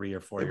like 3 or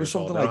 4 years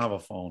old. They don't have a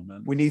phone,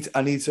 man.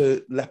 I need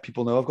to let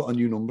people know I've got a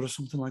new number or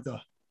something like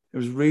that. It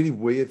was a really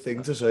weird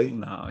thing to say.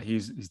 No,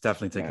 he's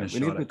definitely taking a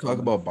shot. We need to talk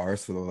about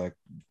Barca though. Like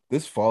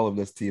this fall of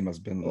this team has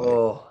been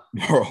like,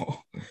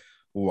 bro,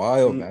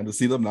 wild, man. To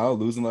see them now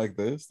losing like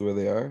this, the way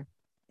they are,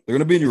 they're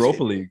gonna be in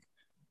Europa League.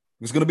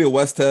 It's gonna be a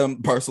West Ham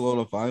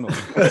Barcelona final.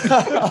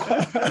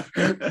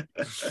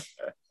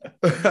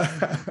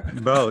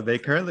 Bro, they're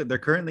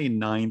currently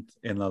 9th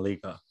in La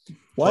Liga.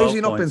 Why has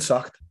he not been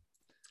sacked?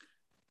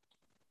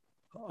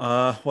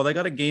 Well, they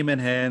got a game in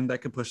hand that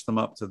could push them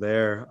up to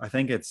there. I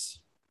think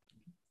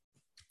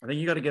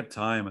you got to give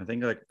time. I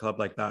think like a club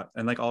like that,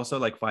 and like also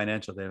like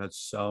financial, they've had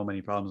so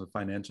many problems with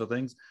financial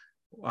things.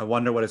 I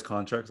wonder what his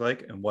contract's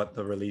like and what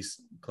the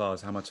release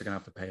clause, how much they're gonna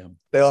have to pay him.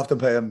 They'll have to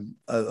pay him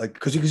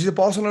because he's a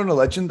Barcelona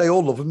legend. They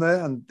all love him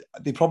there, and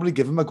they probably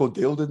give him a good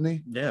deal, didn't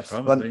he? Yeah,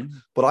 probably.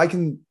 But I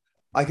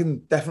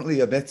can definitely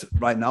admit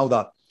right now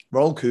that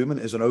Ronald Koeman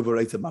is an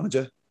overrated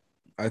manager.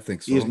 I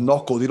think so. He is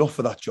not good enough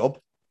for that job.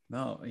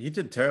 No, he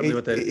did terribly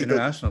with the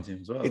international team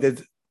as well. He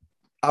did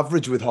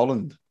average with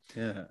Holland.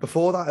 Yeah.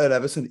 Before that at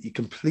Everton, he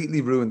completely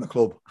ruined the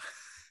club.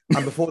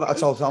 And before that at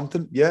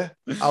Southampton, yeah,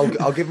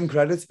 I'll give him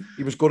credit.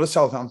 He was good at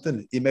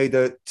Southampton. He made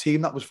a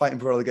team that was fighting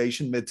for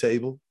relegation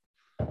mid-table.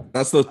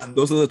 Those are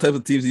the type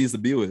of teams he needs to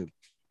be with.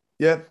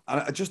 Yeah,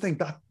 and I just think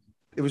that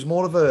it was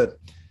more of a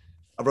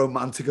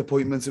romantic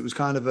appointment. It was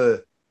kind of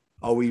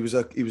he was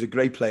a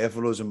great player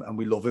for us and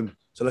we love him.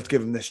 So let's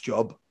give him this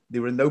job. They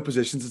were in no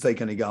position to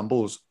take any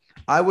gambles.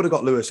 I would have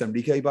got Luis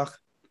Enrique back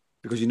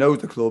because he knows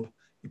the club.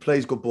 He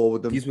plays good ball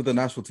with them. He's with the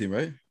national team,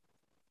 right?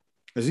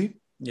 Is he?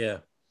 Yeah.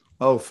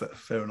 Oh,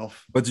 fair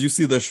enough. But did you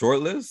see the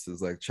short list?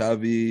 It's like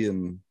Xavi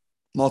and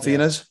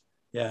Martinez.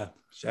 Yeah,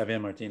 Xavi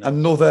and Martinez.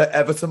 Another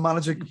Everton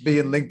manager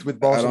being linked with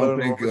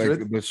Barcelona. I don't think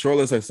like the short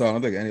list I saw. I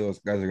don't think any of those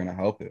guys are going to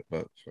help it.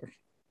 But sure.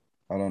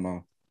 I don't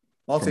know.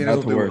 Martinez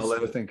will do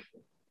well, I think.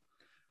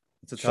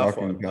 It's a tough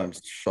one.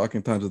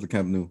 Shocking times at the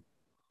Camp Nou.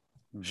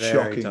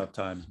 Very tough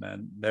times,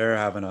 man. They're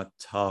having a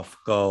tough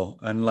go,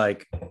 and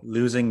like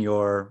losing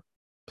your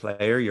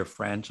player, your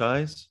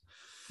franchise.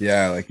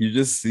 Yeah, like you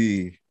just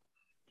see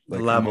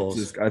like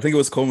levels. I think it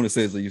was Koeman to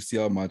say is that you see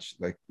how much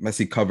like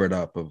Messi covered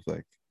up of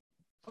like.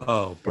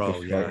 Oh, bro,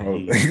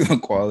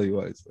 quality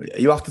wise, like,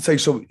 you have to take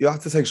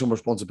some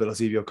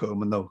responsibility of your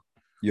Koeman though.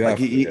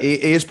 He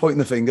is pointing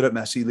the finger at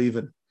Messi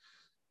leaving,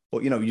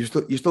 but you know you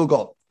still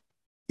got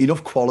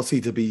enough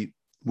quality to be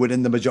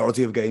winning the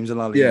majority of games in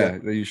La Liga.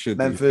 Yeah, you should.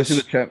 Memphis,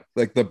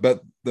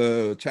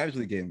 the Champions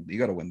League game, you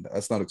got to win that.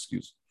 That's not an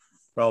excuse.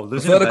 Bro,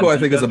 Atletico, I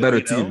think, is a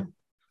better team.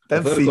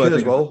 Benfica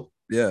as well.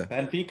 Yeah,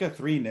 Benfica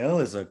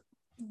 3-0 is a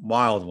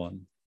wild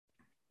one.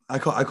 I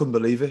couldn't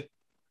believe it.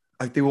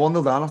 Like they were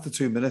 1-0 down after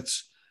 2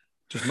 minutes,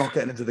 just not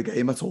getting into the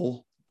game at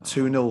all.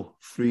 2-0,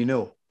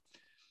 3-0.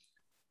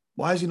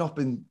 Why has he not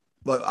been?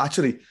 Well,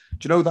 actually, do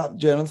you know that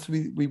journalist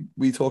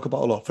we talk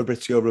about a lot,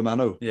 Fabrizio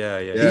Romano? Yeah.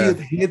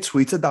 He had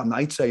tweeted that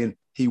night saying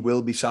he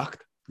will be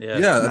sacked.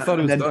 Yeah, I thought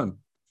it was done.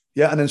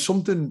 Yeah, and then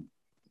something,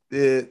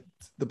 the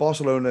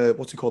Barcelona,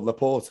 what's he called,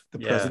 Laporte, the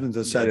president,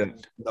 has said,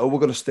 no, we're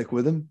going to stick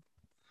with him.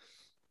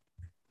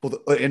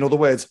 But in other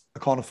words, I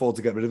can't afford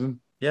to get rid of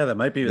him. Yeah, that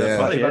might be.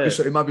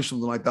 It might be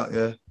something like that.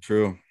 Yeah,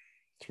 true.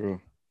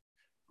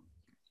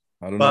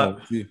 I don't know.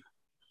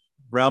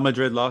 Real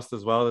Madrid lost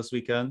as well this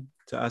weekend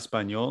to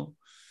Espanyol.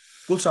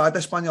 Good side,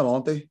 Espanyol,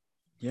 aren't they?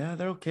 Yeah,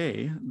 they're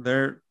okay.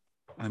 They're,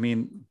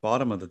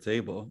 bottom of the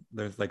table.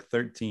 They're like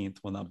 13th,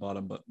 well, not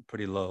bottom, but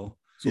pretty low.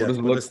 So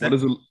what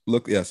does it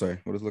look? Yeah, sorry.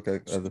 What does it look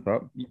like at the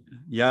top?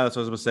 Yeah, that's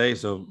what I was going to say.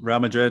 So Real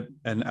Madrid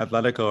and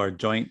Atletico are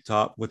joint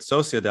top with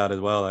Sociedad as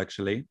well,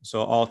 actually.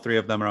 So all three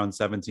of them are on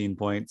 17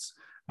 points.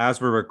 As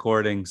we're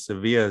recording,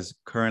 Sevilla is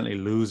currently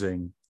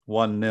losing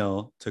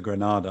 1-0 to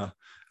Granada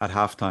at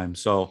halftime.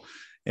 So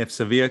if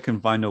Sevilla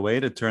can find a way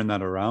to turn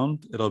that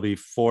around, it'll be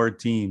 4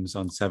 teams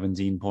on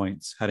 17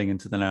 points heading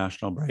into the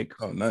national break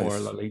for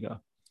La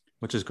Liga,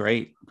 which is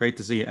great. Great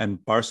to see.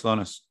 And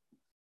Barcelona's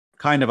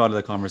kind of out of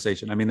the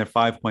conversation. They're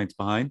 5 points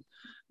behind,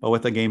 but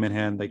with a game in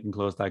hand, they can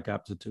close that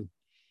gap to 2.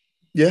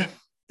 Yeah,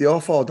 they all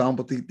fall down,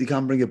 but they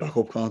can bring it back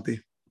up, can't they?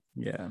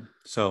 Yeah.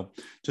 So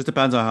just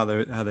depends on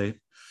how they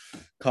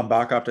come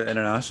back after the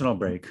international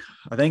break.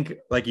 I think,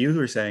 like you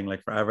were saying,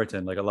 like for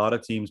Everton, like a lot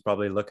of teams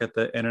probably look at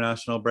the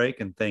international break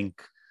and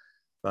think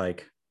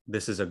like,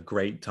 this is a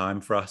great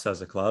time for us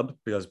as a club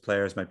because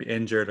players might be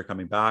injured or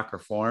coming back or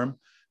form.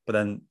 But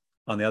then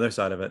on the other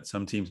side of it,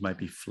 some teams might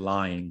be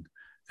flying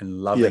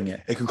and loving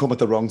it. It can come at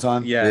the wrong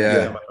time.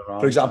 Yeah.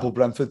 For example,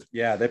 Brentford.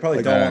 Yeah, they probably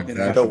Like, don't want the they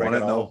international don't want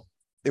break it. at No, all.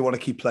 they want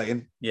to keep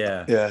playing.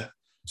 Yeah.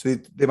 So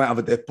they might have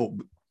a dip, but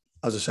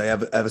as I say,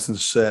 Everton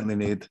certainly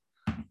need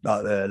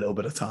that little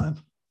bit of time.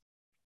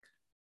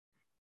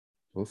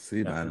 We'll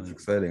see, man. It's Definitely.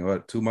 exciting.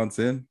 What, 2 months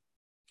in?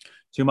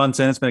 2 months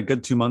in. It's been a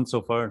good 2 months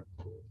so far.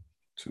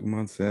 2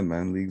 months in,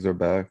 man. Leagues are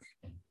back.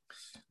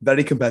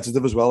 Very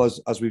competitive as well,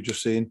 as we've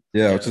just seen.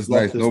 Yeah, which is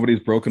nice. Nobody's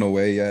broken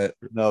away yet.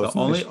 No,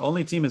 The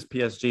only team is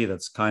PSG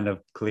that's kind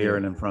of clear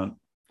and in front.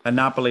 And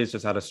Napoli's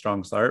just had a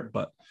strong start,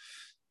 but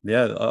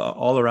yeah,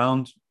 all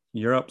around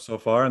Europe so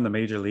far in the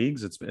major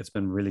leagues, it's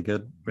been really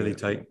good, really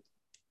tight.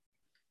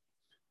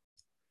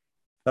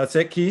 That's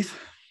it, Keith.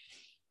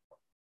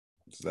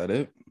 Is that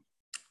it?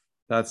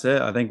 That's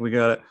it. I think we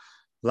got it.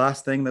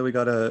 Last thing that we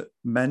got to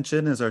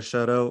mention is our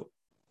shout out.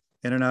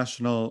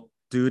 International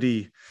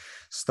duty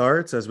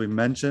starts, as we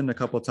mentioned a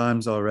couple of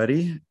times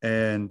already,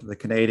 and the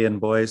Canadian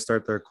boys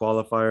start their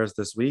qualifiers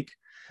this week.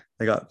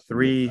 They got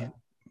 3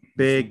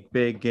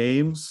 big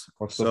games.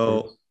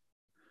 So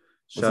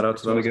shout out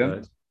to those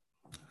guys.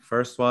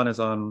 First one is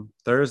on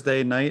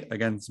Thursday night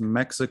against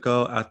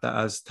Mexico at the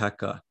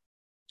Azteca.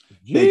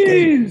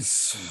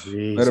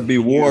 Jeez. Better be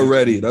war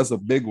ready. That's a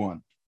big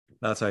one.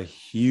 That's a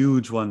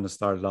huge one to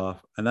start it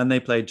off. And then they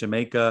play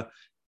Jamaica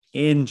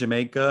in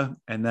Jamaica.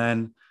 And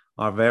then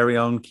our very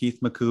own Keith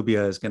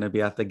Makubia is going to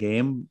be at the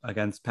game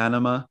against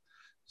Panama.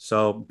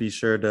 So be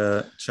sure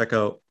to check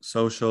out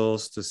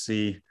socials to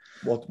see.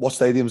 What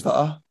stadiums that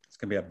are? It's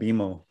going to be at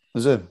BMO.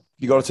 Is it?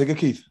 You got a ticket,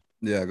 Keith?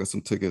 Yeah, I got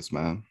some tickets,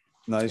 man.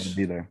 Nice. Gotta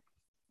be there.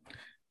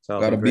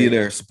 So Gotta be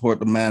there. Support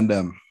the man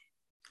them.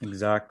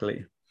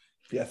 Exactly.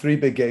 Yeah, 3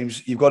 big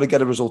games. You've got to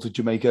get a result at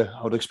Jamaica.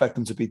 I would expect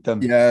them to beat them.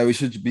 Yeah, we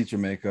should beat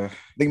Jamaica.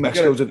 I think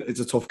Mexico's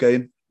it's a tough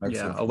game.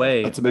 Yeah,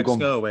 away. That's a big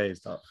Mexico one. away is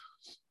tough.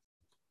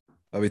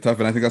 That'll be tough.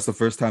 And I think that's the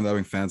first time they're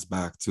having fans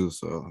back, too.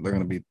 So they're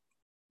going to be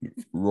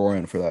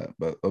roaring for that.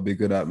 But it'll be a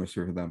good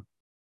atmosphere for them.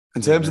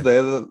 In terms of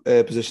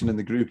their position in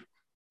the group,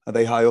 are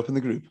they high up in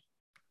the group?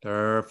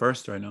 They're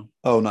first right now.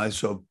 Oh, nice.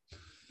 So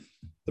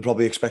they're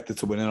probably expected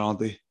to win it, aren't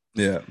they?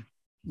 Yeah.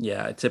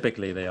 Yeah,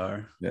 typically they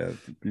are. Yeah,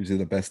 usually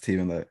the best team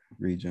in that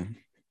region.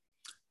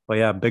 But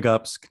yeah, big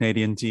ups,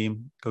 Canadian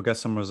team. Go get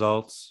some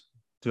results.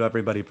 Do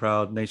everybody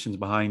proud. Nation's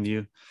behind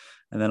you.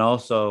 And then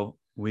also,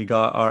 we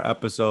got our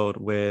episode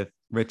with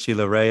Richie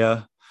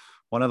Larea,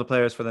 one of the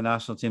players for the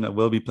national team that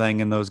will be playing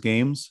in those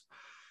games.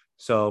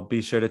 So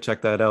be sure to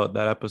check that out.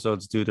 That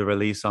episode's due to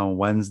release on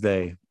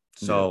Wednesday.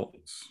 So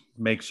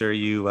make sure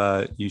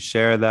you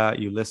share that,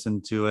 you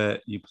listen to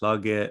it, you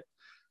plug it.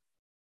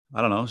 I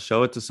don't know,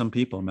 show it to some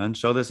people, man.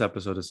 Show this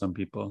episode to some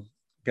people.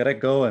 Get it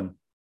going.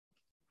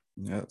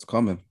 Yeah, it's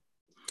coming.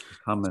 It's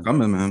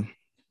coming, man.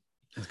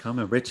 It's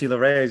coming. Richie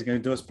Larea is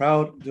going to do us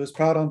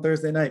proud on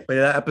Thursday night. But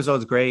yeah, that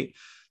episode's great.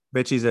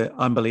 Richie's an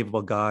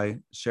unbelievable guy.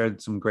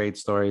 Shared some great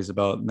stories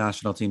about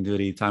national team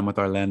duty, time with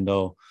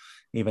Orlando,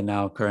 even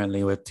now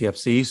currently with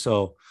TFC.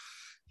 So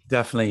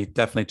definitely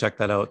check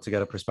that out to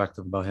get a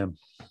perspective about him.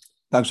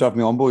 Thanks for having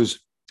me on, boys.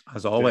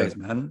 As always,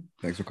 man.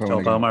 Thanks for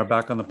coming. Belmar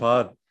back on the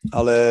pod.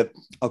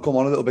 I'll come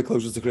on a little bit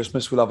closer to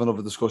Christmas. We'll have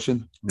another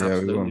discussion. Yeah,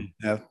 absolutely.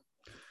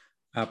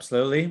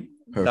 Absolutely.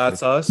 Perfect.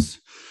 That's us.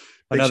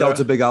 Big shout out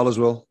to Big Al as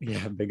well.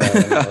 Yeah, Big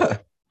Al.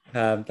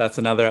 That's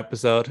another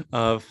episode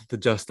of the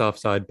Just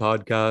Offside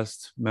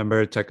podcast.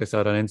 Remember, check us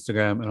out on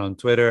Instagram and on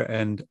Twitter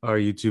and our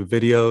YouTube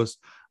videos.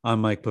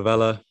 I'm Mike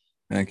Pavella.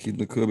 And Keith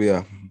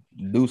Makubia.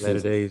 Deuces. Later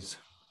days.